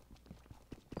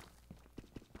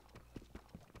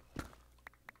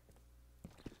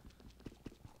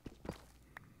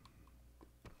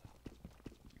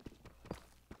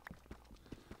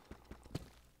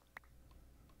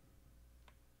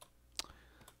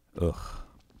 Ugh.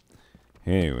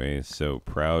 Anyway, so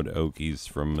proud Okies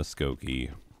from Muskogee.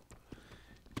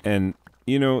 And,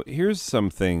 you know, here's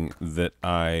something that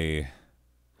I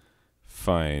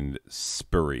find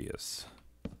spurious.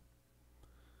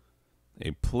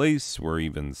 A place where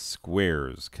even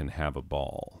squares can have a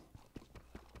ball.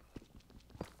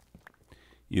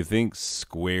 You think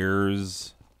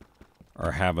squares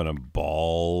are having a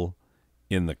ball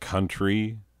in the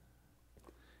country?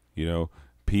 You know,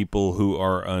 people who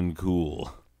are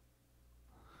uncool.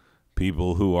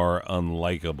 People who are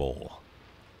unlikable.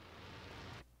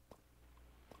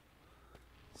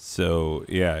 So,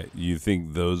 yeah, you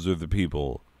think those are the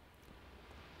people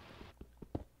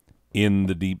in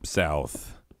the Deep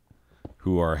South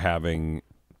who are having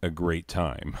a great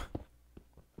time?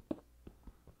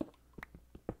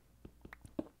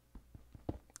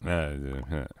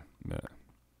 Nah.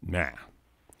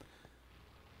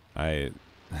 I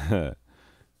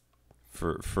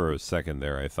for a second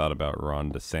there I thought about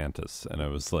Ron DeSantis and I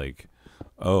was like,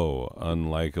 oh,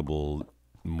 unlikable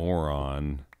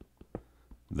moron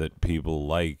that people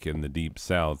like in the Deep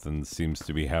South and seems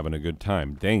to be having a good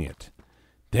time. Dang it,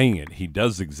 he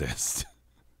does exist.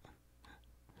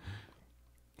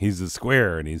 He's a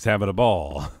square and he's having a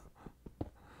ball.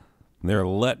 They're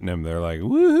letting him. They're like,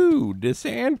 woohoo,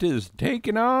 DeSantis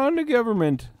taking on the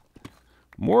government.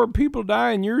 More people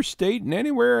die in your state than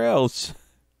anywhere else.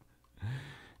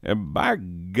 And by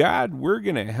God, we're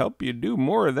going to help you do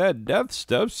more of that death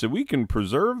stuff so we can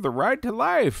preserve the right to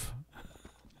life.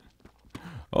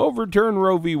 Overturn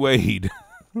Roe v. Wade.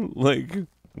 Like,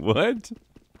 what?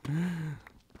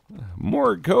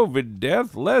 More COVID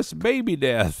death, less baby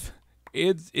death.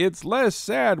 It's less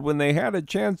sad when they had a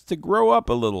chance to grow up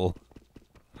a little.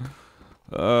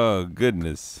 Oh,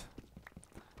 goodness.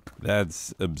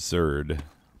 That's absurd.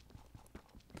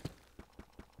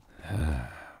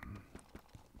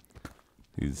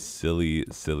 These silly,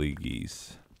 silly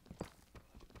geese.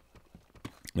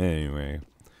 Anyway,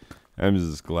 I'm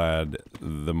just glad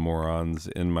the morons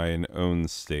in my own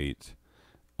state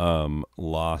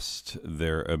lost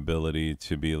their ability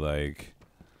to be like,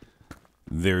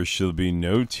 there shall be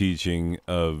no teaching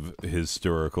of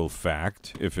historical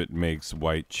fact if it makes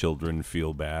white children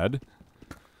feel bad.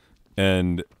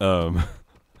 And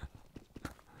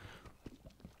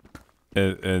and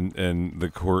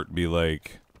the court be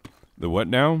like, the what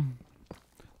now?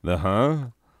 The huh?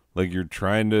 Like you're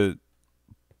trying to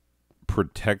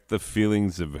protect the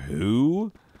feelings of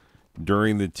who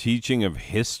during the teaching of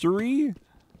history?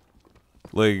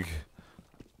 Like,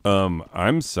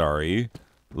 I'm sorry.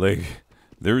 Like,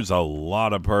 there's a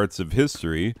lot of parts of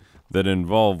history that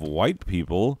involve white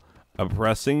people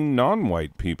oppressing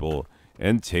non-white people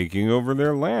and taking over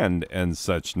their land and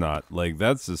such not. Like,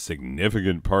 that's a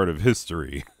significant part of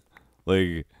history.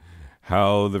 Like,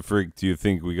 how the frick do you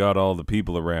think we got all the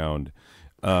people around?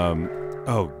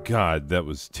 Oh, God, that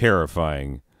was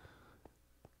terrifying.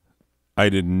 I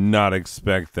did not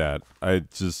expect that. I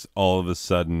just, all of a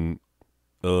sudden,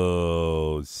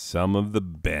 oh, some of the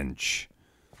bench.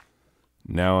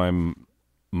 Now I'm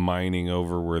mining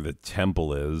over where the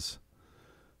temple is.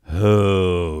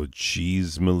 Oh,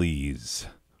 cheese Malise.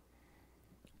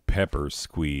 Pepper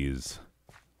squeeze.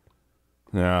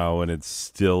 Now, and it's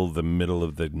still the middle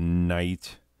of the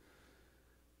night.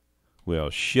 Well,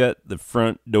 shut the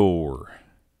front door.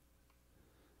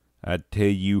 I tell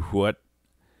you what,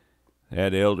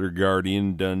 that elder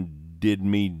guardian done did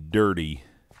me dirty.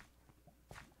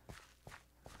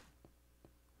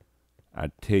 I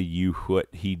tell you what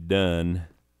he done.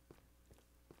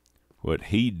 What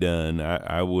he done,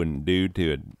 I wouldn't do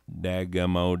to a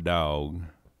daggum old dog.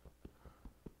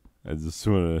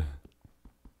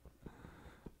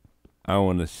 I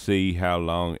want to see how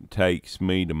long it takes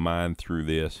me to mine through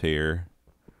this here.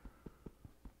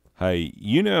 Hey,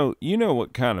 you know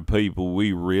what kind of people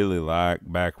we really like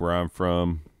back where I'm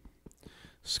from?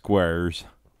 Squares.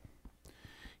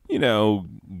 You know,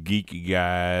 geeky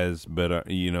guys, but,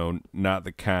 not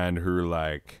the kind who are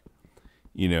like,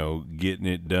 getting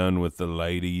it done with the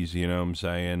ladies, you know what I'm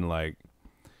saying? Like,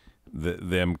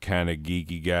 them kind of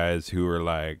geeky guys who are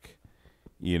like,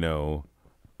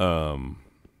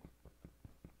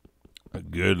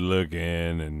 good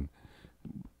looking and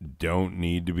don't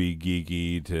need to be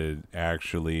geeky to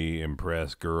actually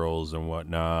impress girls and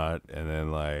whatnot. And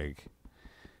then like,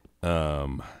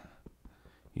 they're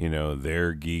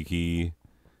geeky,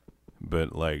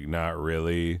 but like not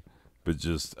really, but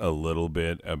just a little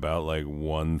bit about like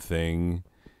one thing.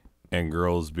 And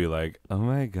girls be like, oh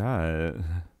my God.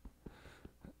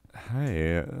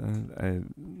 Hi, I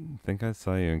think I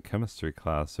saw you in chemistry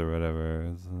class or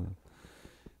whatever.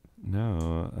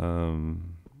 No,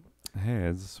 Hey,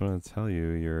 I just want to tell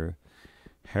you your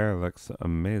hair looks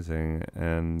amazing,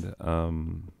 and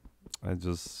I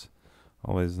just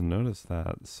always notice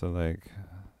that. So like,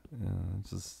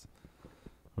 just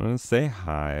want to say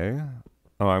hi.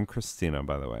 Oh, I'm Christina,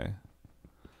 by the way.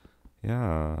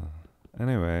 Yeah.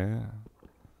 Anyway,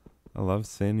 I love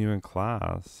seeing you in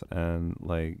class, and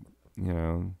like, you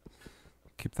know,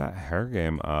 keep that hair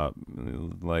game up.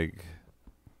 Like,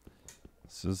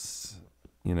 it's just,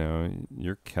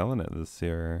 you're killing it this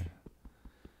year.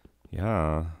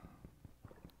 Yeah.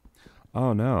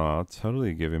 Oh no, I'll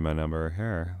totally give you my number.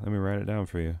 Here, let me write it down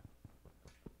for you.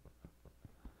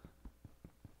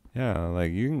 Yeah,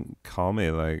 like you can call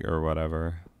me like or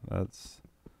whatever. No,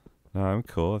 I'm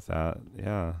cool with that.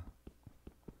 Yeah.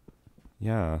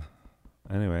 Yeah.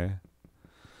 Anyway.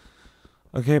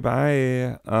 Okay,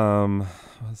 bye. I'll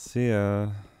see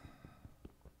ya.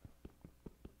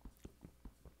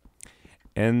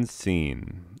 End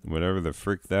scene. Whatever the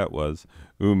frick that was.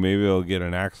 Ooh, maybe I'll get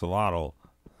an axolotl.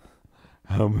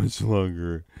 How much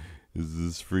longer is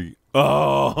this freak?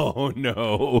 Oh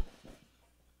no.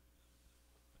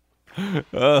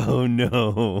 Oh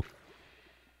no.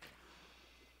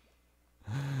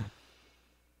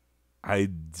 I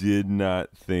did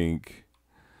not think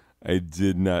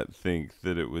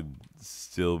that it would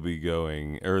still be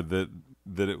going, or that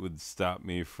it would stop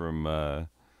me from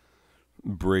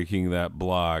breaking that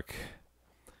block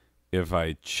if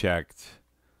I checked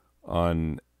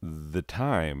on the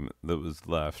time that was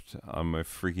left on my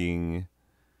freaking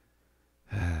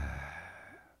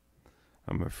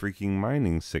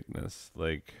mining sickness.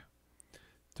 Like,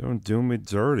 don't do me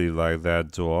dirty like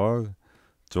that, dog.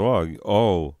 Dog.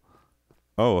 Oh,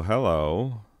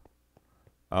 hello.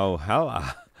 Oh, hello.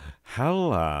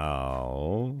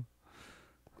 Hello.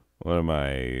 What am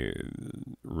I,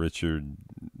 Richard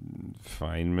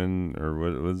Feynman, or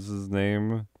what was his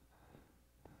name?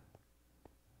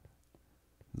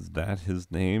 Is that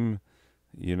his name?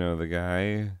 You know, the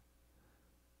guy.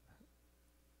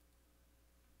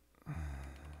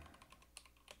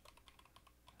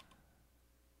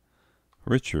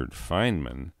 Richard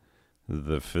Feynman,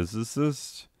 the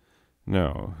physicist?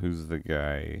 No, who's the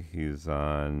guy? He's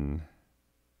on...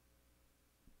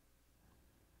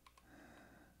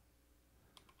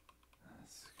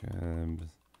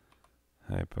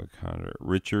 Hypochondria.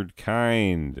 Richard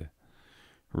Kind.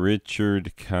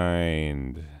 Richard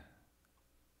Kind.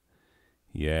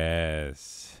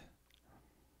 Yes.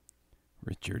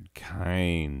 Richard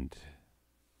Kind.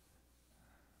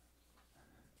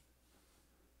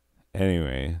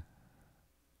 Anyway.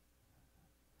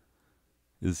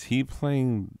 Is he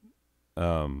playing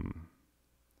one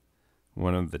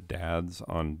of the dads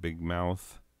on Big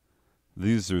Mouth?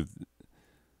 These are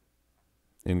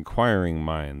inquiring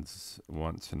minds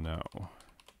want to know.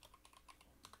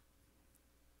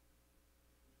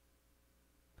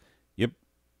 Yep.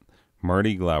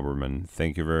 Marty Glauberman,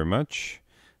 thank you very much.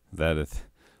 That is,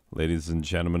 ladies and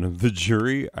gentlemen of the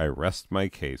jury, I rest my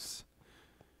case.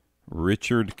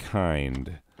 Richard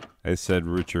Kind. I said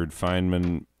Richard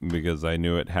Feynman because I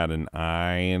knew it had an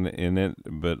I in it,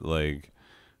 but like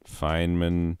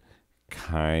Feynman,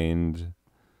 Kind,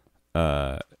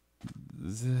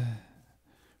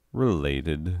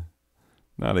 related.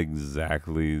 Not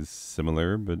exactly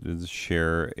similar, but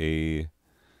share a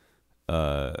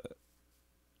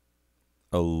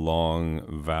long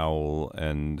vowel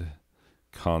and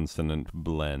consonant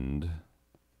blend,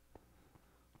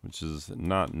 which is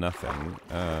not nothing.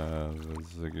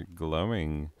 Those are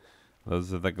glowing.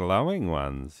 Those are the glowing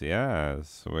ones.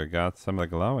 Yes, we got some of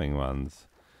the glowing ones.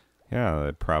 Yeah,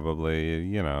 they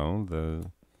probably, the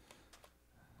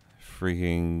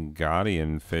freaking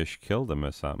guardian fish killed them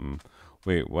or something.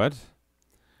 Wait, what?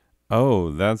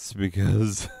 Oh, that's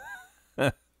because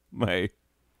my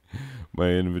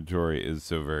inventory is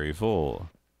so very full.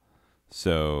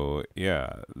 So,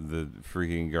 yeah, the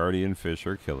freaking guardian fish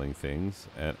are killing things,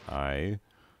 and I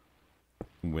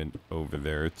went over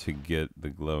there to get the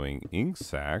glowing ink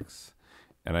sacs,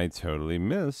 and I totally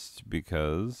missed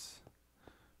because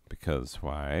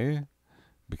why?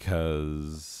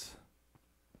 Because,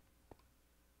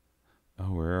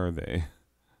 oh, where are they?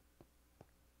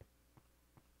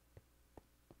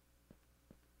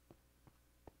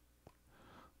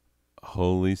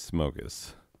 Holy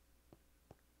smokus.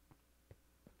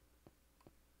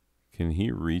 Can he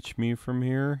reach me from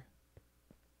here?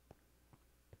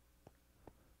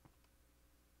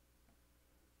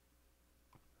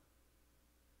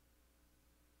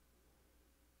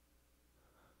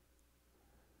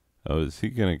 Oh, is he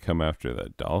going to come after the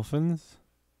dolphins?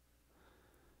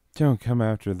 Don't come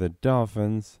after the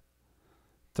dolphins.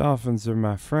 Dolphins are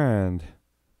my friend.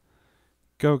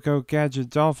 Go, go, gadget,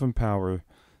 dolphin power.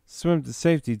 Swim to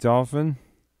safety, dolphin.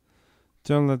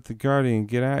 Don't let the guardian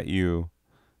get at you.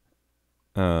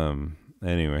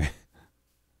 Anyway.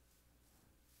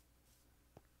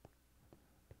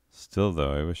 Still,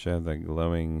 though, I wish I had that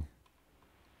glowing...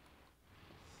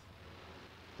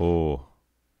 Oh.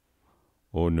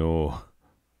 Oh, no.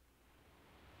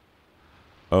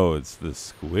 Oh, it's the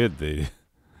squid they...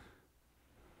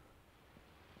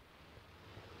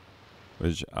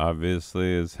 Which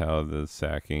obviously is how the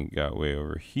sacking got way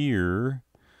over here.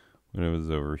 When it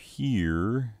was over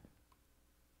here.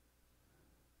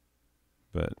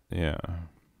 But, yeah.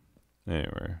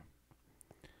 Anyway.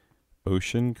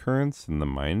 Ocean currents in the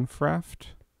Minecraft?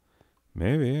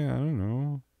 Maybe, I don't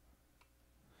know.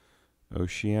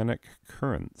 Oceanic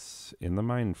currents in the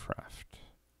Minecraft.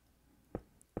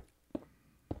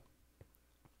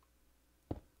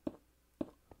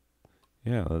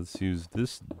 Yeah, let's use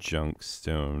this junk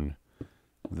stone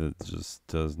that just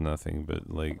does nothing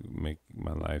but, like, make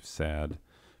my life sad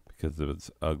because of its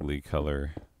ugly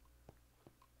color.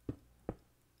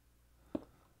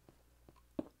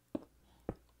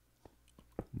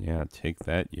 Yeah, take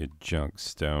that, you junk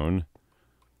stone.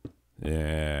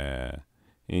 Yeah.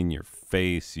 In your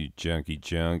face, you junky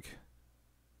junk.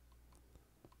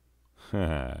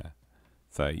 Ha.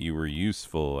 Thought you were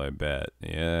useful, I bet.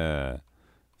 Yeah.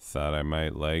 Thought I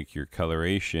might like your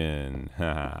coloration.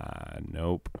 Ha.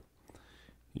 Nope.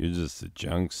 You're just a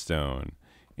junk stone.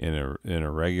 In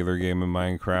a regular game of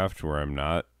Minecraft where I'm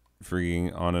not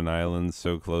freaking on an island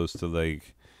so close to,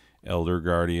 like, elder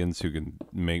guardians who can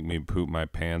make me poop my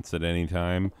pants at any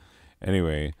time.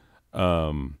 Anyway,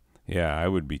 yeah, I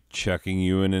would be chucking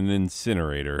you in an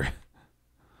incinerator.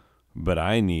 But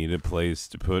I need a place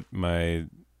to put my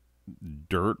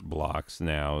dirt blocks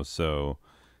now, so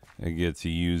I get to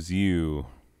use you.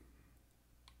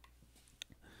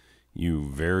 You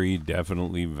very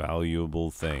definitely valuable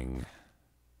thing.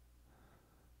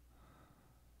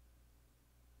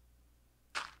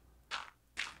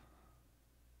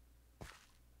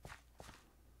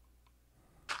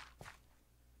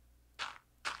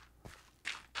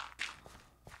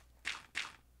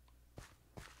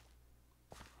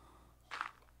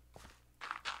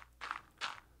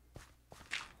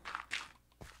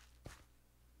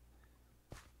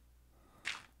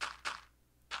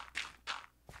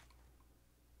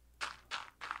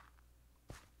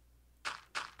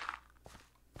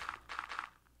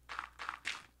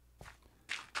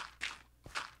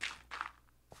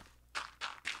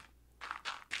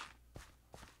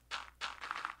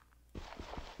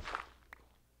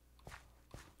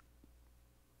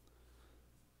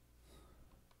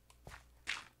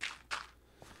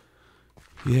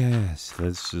 Yes,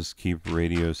 let's just keep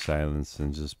radio silence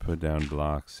and just put down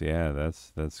blocks. Yeah,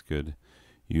 that's good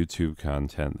YouTube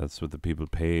content. That's what the people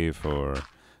pay for.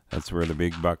 That's where the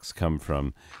big bucks come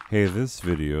from. Hey, this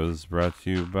video is brought to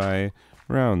you by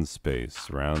Round Space.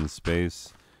 Round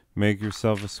Space, make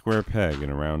yourself a square peg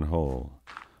in a round hole.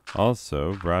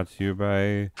 Also brought to you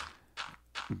by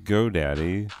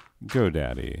GoDaddy.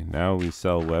 GoDaddy. Now we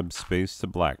sell web space to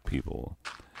black people.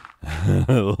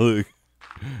 Look.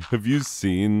 Have you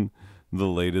seen the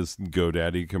latest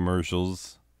GoDaddy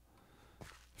commercials?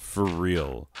 For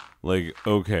real. Like,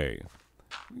 okay.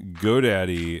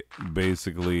 GoDaddy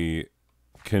basically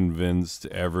convinced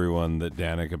everyone that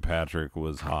Danica Patrick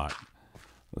was hot.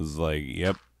 It was like,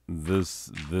 yep, this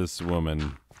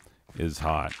woman is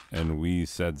hot, and we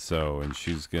said so, and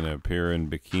she's gonna appear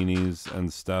in bikinis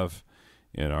and stuff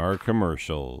in our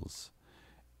commercials.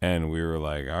 And we were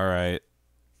like, all right,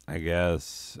 I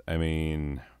guess. I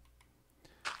mean,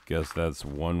 guess that's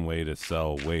one way to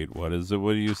sell. Wait, what is it?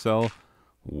 What do you sell?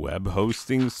 Web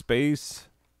hosting space?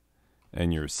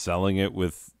 And you're selling it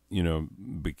with, you know,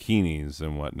 bikinis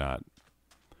and whatnot.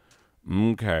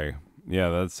 Okay. Yeah,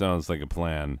 that sounds like a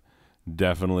plan.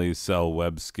 Definitely sell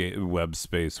web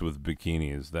space with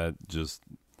bikinis. That just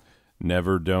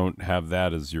never don't have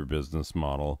that as your business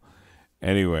model.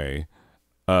 Anyway,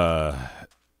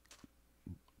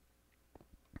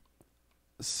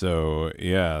 so,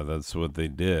 yeah, that's what they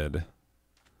did.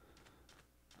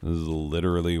 This is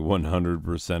literally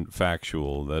 100%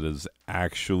 factual. That is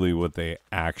actually what they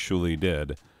actually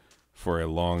did for a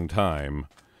long time.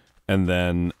 And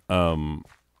then, at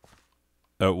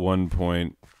one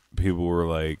point, people were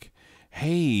like,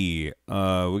 hey,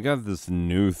 we got this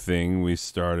new thing we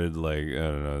started, like, I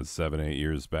don't know, 7-8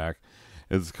 years back.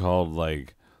 It's called,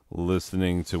 like,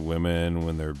 listening to women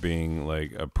when they're being,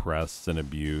 like, oppressed and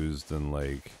abused and,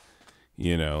 like,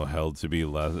 you know, held to be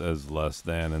less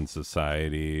than in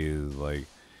society, like,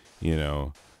 you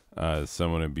know,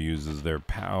 someone abuses their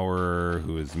power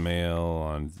who is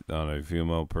male on a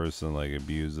female person, like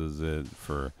abuses it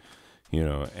for,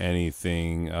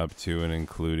 anything up to and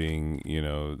including,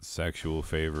 sexual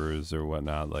favors or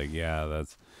whatnot. Like, yeah,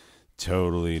 that's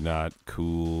totally not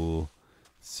cool.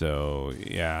 So,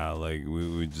 yeah, like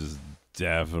we just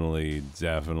definitely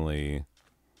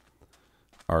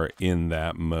are in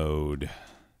that mode.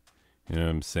 You know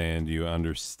what I'm saying? Do you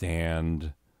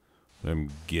understand what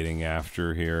I'm getting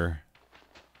after here?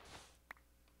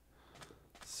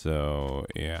 So,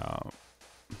 yeah,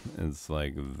 it's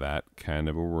like that kind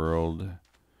of a world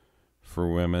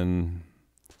for women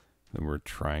that we're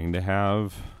trying to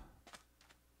have.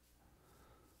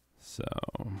 So,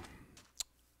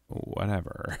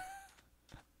 whatever.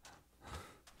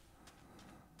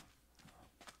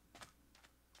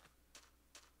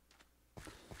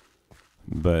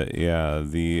 But yeah,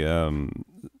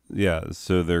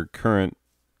 so their current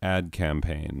ad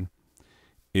campaign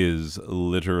is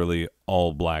literally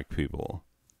all black people.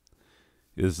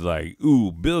 It's like,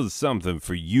 ooh, build something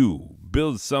for you.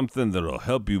 Build something that'll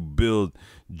help you build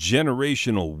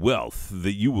generational wealth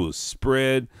that you will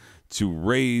spread to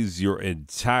raise your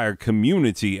entire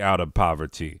community out of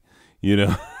poverty.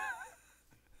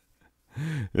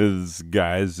 It's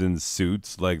guys in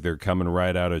suits, like they're coming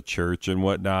right out of church and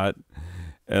whatnot.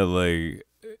 And like,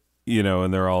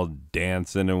 and they're all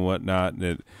dancing and whatnot.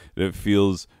 And it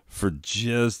feels for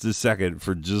just a second,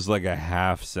 for just like a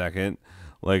half second,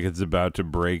 like it's about to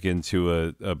break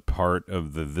into a part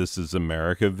of the This Is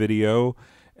America video.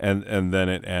 And then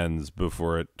it ends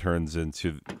before it turns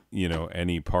into,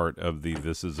 any part of the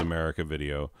This Is America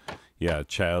video. Yeah,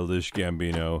 Childish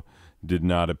Gambino did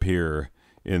not appear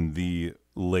in the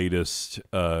latest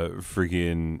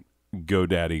freaking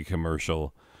GoDaddy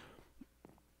commercial.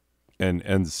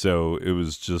 And so it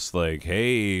was just like,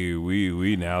 hey,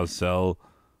 we now sell.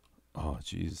 Oh,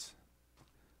 jeez.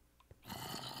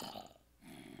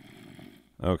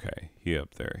 Okay, he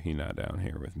up there. He not down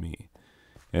here with me.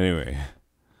 Anyway,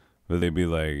 but they'd be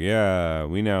like, yeah,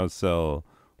 we now sell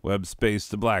web space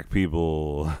to black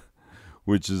people,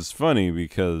 which is funny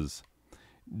because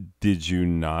did you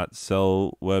not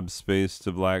sell web space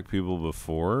to black people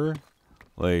before?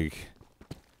 Like,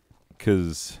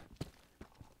 because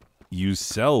you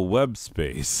sell web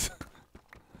space.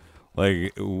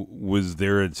 Like, was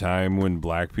there a time when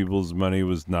black people's money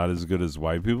was not as good as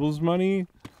white people's money?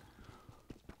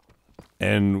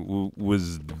 And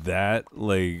was that,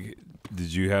 like,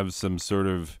 did you have some sort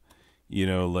of,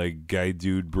 like,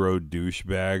 gydudebro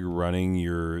douchebag running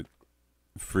your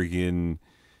freaking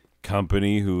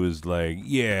company who was like,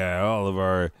 yeah, all of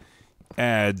our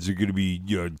ads are going to be,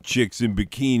 chicks in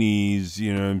bikinis,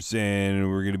 you know what I'm saying? And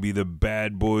we're going to be the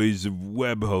bad boys of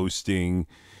web hosting.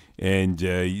 And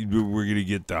we're going to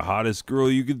get the hottest girl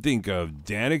you can think of,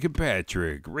 Danica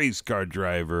Patrick, race car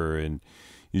driver. And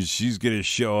she's going to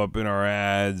show up in our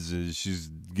ads. And she's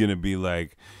going to be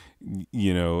like,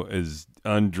 as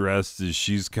undressed as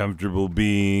she's comfortable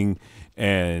being.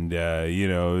 And,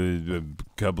 a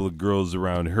couple of girls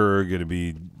around her are going to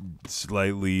be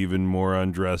slightly even more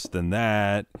undressed than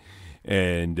that.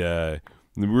 And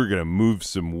we're going to move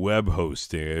some web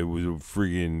hosting. It was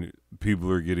freaking,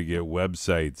 people are going to get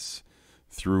websites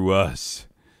through us.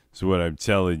 So what I'm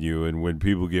telling you, and when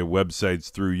people get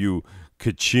websites through you,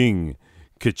 ka-ching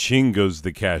goes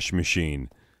the cash machine.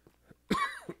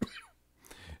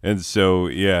 And so,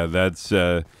 yeah, that's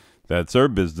our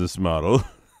business model.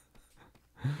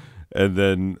 And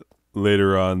then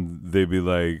later on, they'd be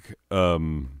like,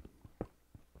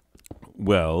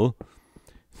 well,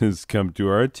 it's come to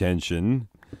our attention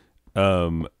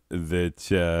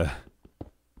that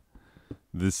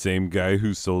the same guy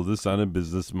who sold us on a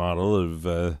business model of,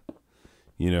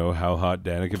 how hot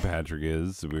Danica Patrick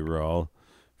is, we were all,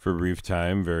 for a brief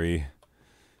time, very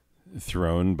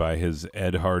thrown by his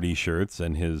Ed Hardy shirts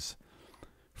and his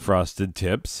frosted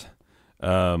tips.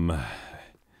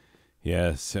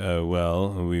 Yes,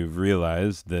 well, we've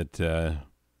realized that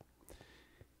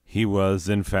he was,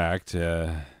 in fact,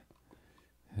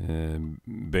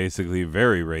 basically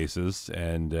very racist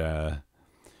and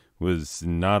was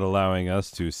not allowing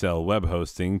us to sell web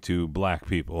hosting to black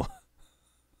people.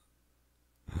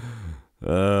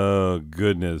 Oh,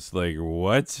 goodness. Like,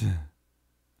 what?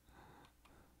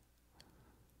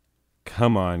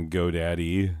 Come on,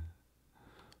 GoDaddy.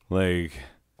 Like,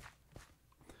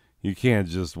 you can't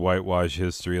just whitewash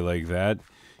history like that.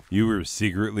 You were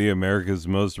secretly America's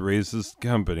most racist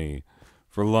company.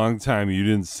 For a long time, you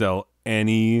didn't sell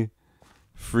any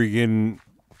freaking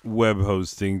web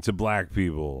hosting to black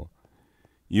people.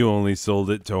 You only sold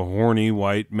it to horny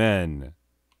white men.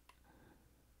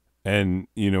 And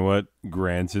you know what?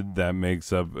 Granted, that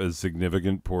makes up a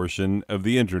significant portion of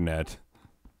the internet.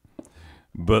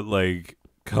 But like,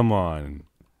 come on.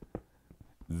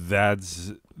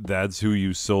 That's who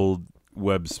you sold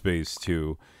web space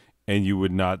to, and you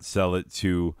would not sell it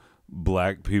to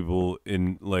black people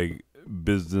in like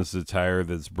business attire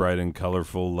that's bright and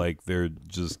colorful like they're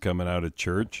just coming out of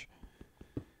church.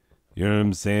 You know what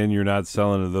I'm saying? You're not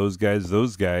selling to those guys.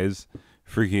 Those guys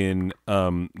freaking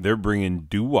they're bringing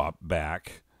doo-wop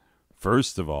back.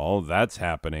 First of all, that's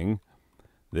happening.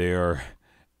 They are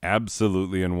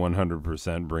absolutely and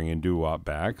 100% bringing doo-wop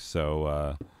back.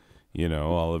 So you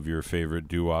know, all of your favorite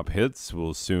doo-wop hits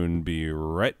will soon be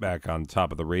right back on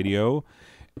top of the radio,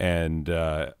 and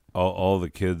all the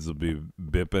kids will be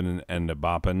bipping and a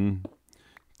bopping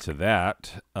to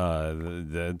that.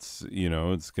 That's, you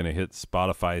know, it's going to hit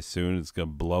Spotify soon. It's going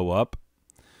to blow up.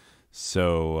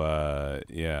 So,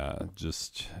 yeah,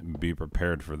 just be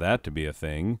prepared for that to be a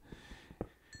thing.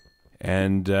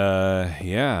 And,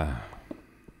 yeah.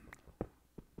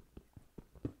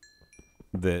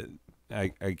 That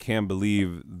I can't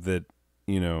believe that,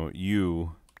 you know,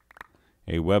 you,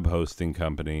 a web hosting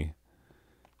company,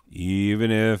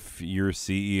 even if your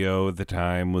CEO at the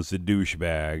time was a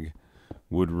douchebag,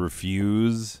 would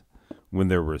refuse when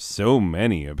there were so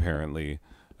many, apparently,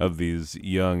 of these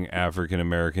young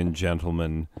African-American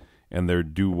gentlemen and their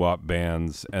doo-wop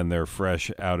bands and their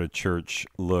fresh out-of-church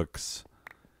looks.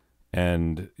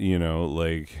 And, you know,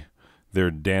 like,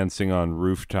 they're dancing on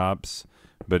rooftops,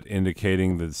 but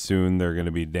indicating that soon they're going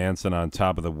to be dancing on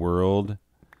top of the world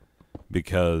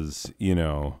because, you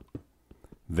know,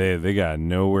 they got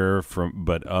nowhere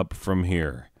but up from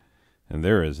here. And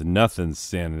there is nothing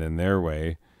standing in their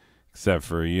way except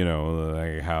for, you know,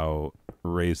 like how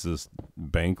racist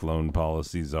bank loan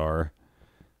policies are.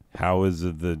 How is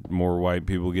it that more white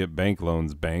people get bank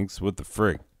loans? Banks? What the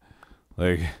frick?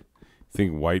 Like,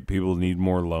 think white people need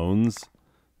more loans?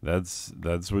 That's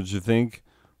what you think?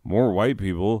 More white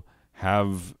people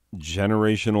have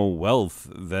generational wealth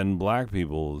than black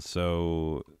people.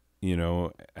 So, you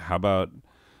know, how about,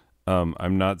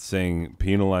 I'm not saying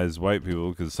penalize white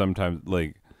people, because sometimes,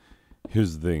 like,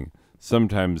 here's the thing.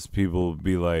 Sometimes people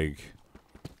be like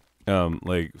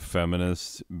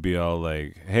feminists be all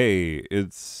like, hey,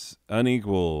 it's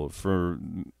unequal for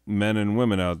men and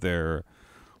women out there.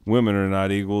 Women are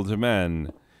not equal to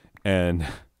men. And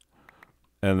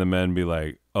the men be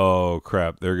like, oh,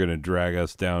 crap, they're going to drag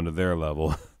us down to their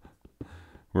level.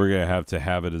 We're going to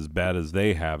have it as bad as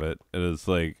they have it. And it's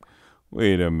like,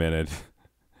 wait a minute.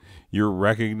 You're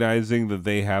recognizing that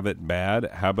they have it bad?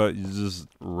 How about you just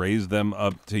raise them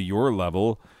up to your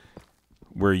level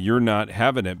where you're not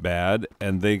having it bad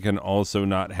and they can also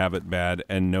not have it bad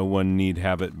and no one need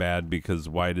have it bad because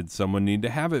why did someone need to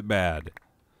have it bad?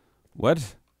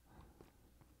 What?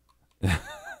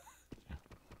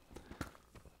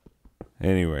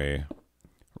 Anyway,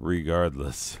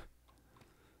 regardless.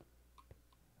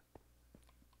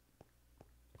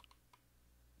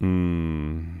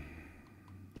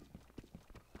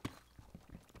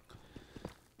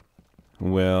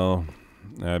 Well,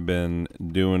 I've been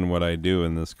doing what I do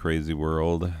in this crazy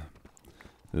world.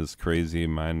 This crazy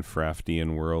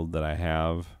Minecraftian world that I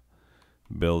have.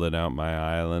 Building out my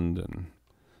island and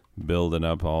building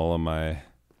up all of my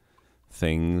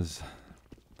things.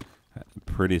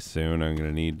 Pretty soon I'm going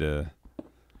to need to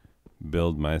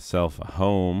build myself a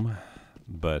home,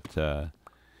 but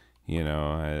you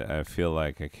know, I feel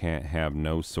like I can't have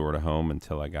no sort of home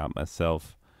until I got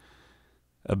myself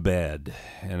a bed,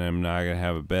 and I'm not going to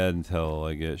have a bed until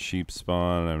I get sheep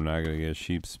spawn. I'm not going to get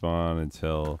sheep spawn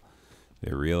until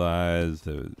they realize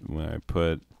that when I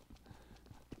put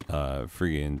a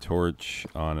friggin' torch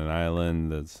on an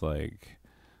island that's like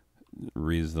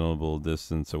reasonable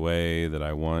distance away, that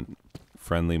I want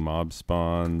friendly mob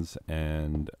spawns,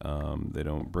 and they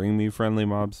don't bring me friendly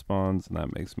mob spawns, and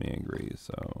that makes me angry.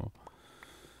 So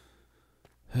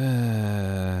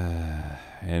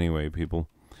anyway, people,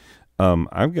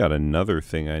 I've got another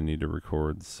thing I need to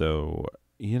record, so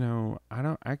you know,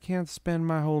 I can't spend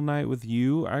my whole night with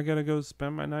you. I gotta go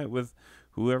spend my night with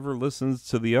whoever listens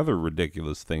to the other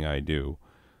ridiculous thing I do.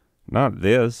 Not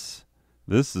this.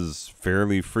 This is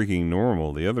fairly freaking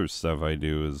normal. The other stuff I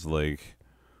do is like,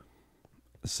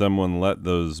 someone let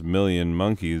those million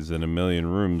monkeys in a million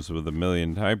rooms with a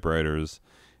million typewriters,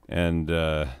 and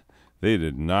they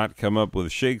did not come up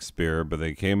with Shakespeare, but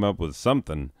they came up with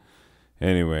something.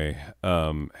 Anyway,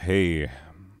 hey,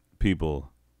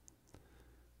 people,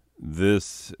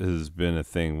 this has been a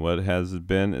thing. What has it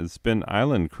been? It's been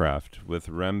Islandcraft with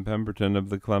Rem Pemberton of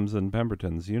the Clemson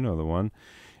Pembertons. You know the one.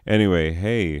 Anyway,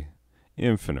 hey,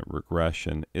 Infinite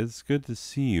regression. It's good to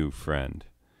see you, friend.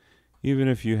 Even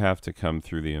if you have to come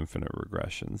through the infinite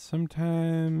regression.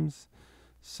 Sometimes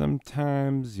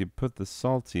you put the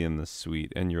salty in the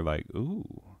sweet and you're like,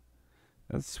 ooh,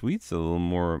 that sweet's a little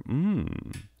more,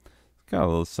 got a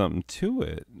little something to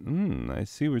it. I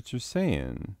see what you're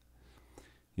saying.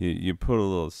 You put a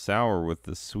little sour with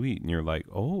the sweet and you're like,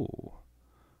 oh,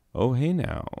 hey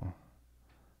now.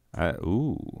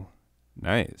 Ooh,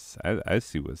 nice. I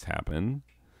see what's happened.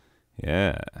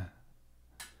 Yeah.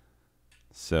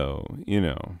 So,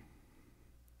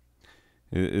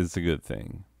 it's a good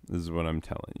thing. This is what I'm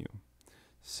telling you.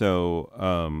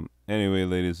 So, anyway,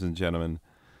 ladies and gentlemen,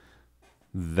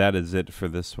 that is it for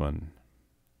this one.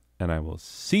 And I will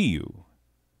see you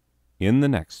in the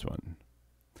next one.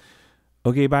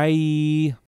 Okay, bye.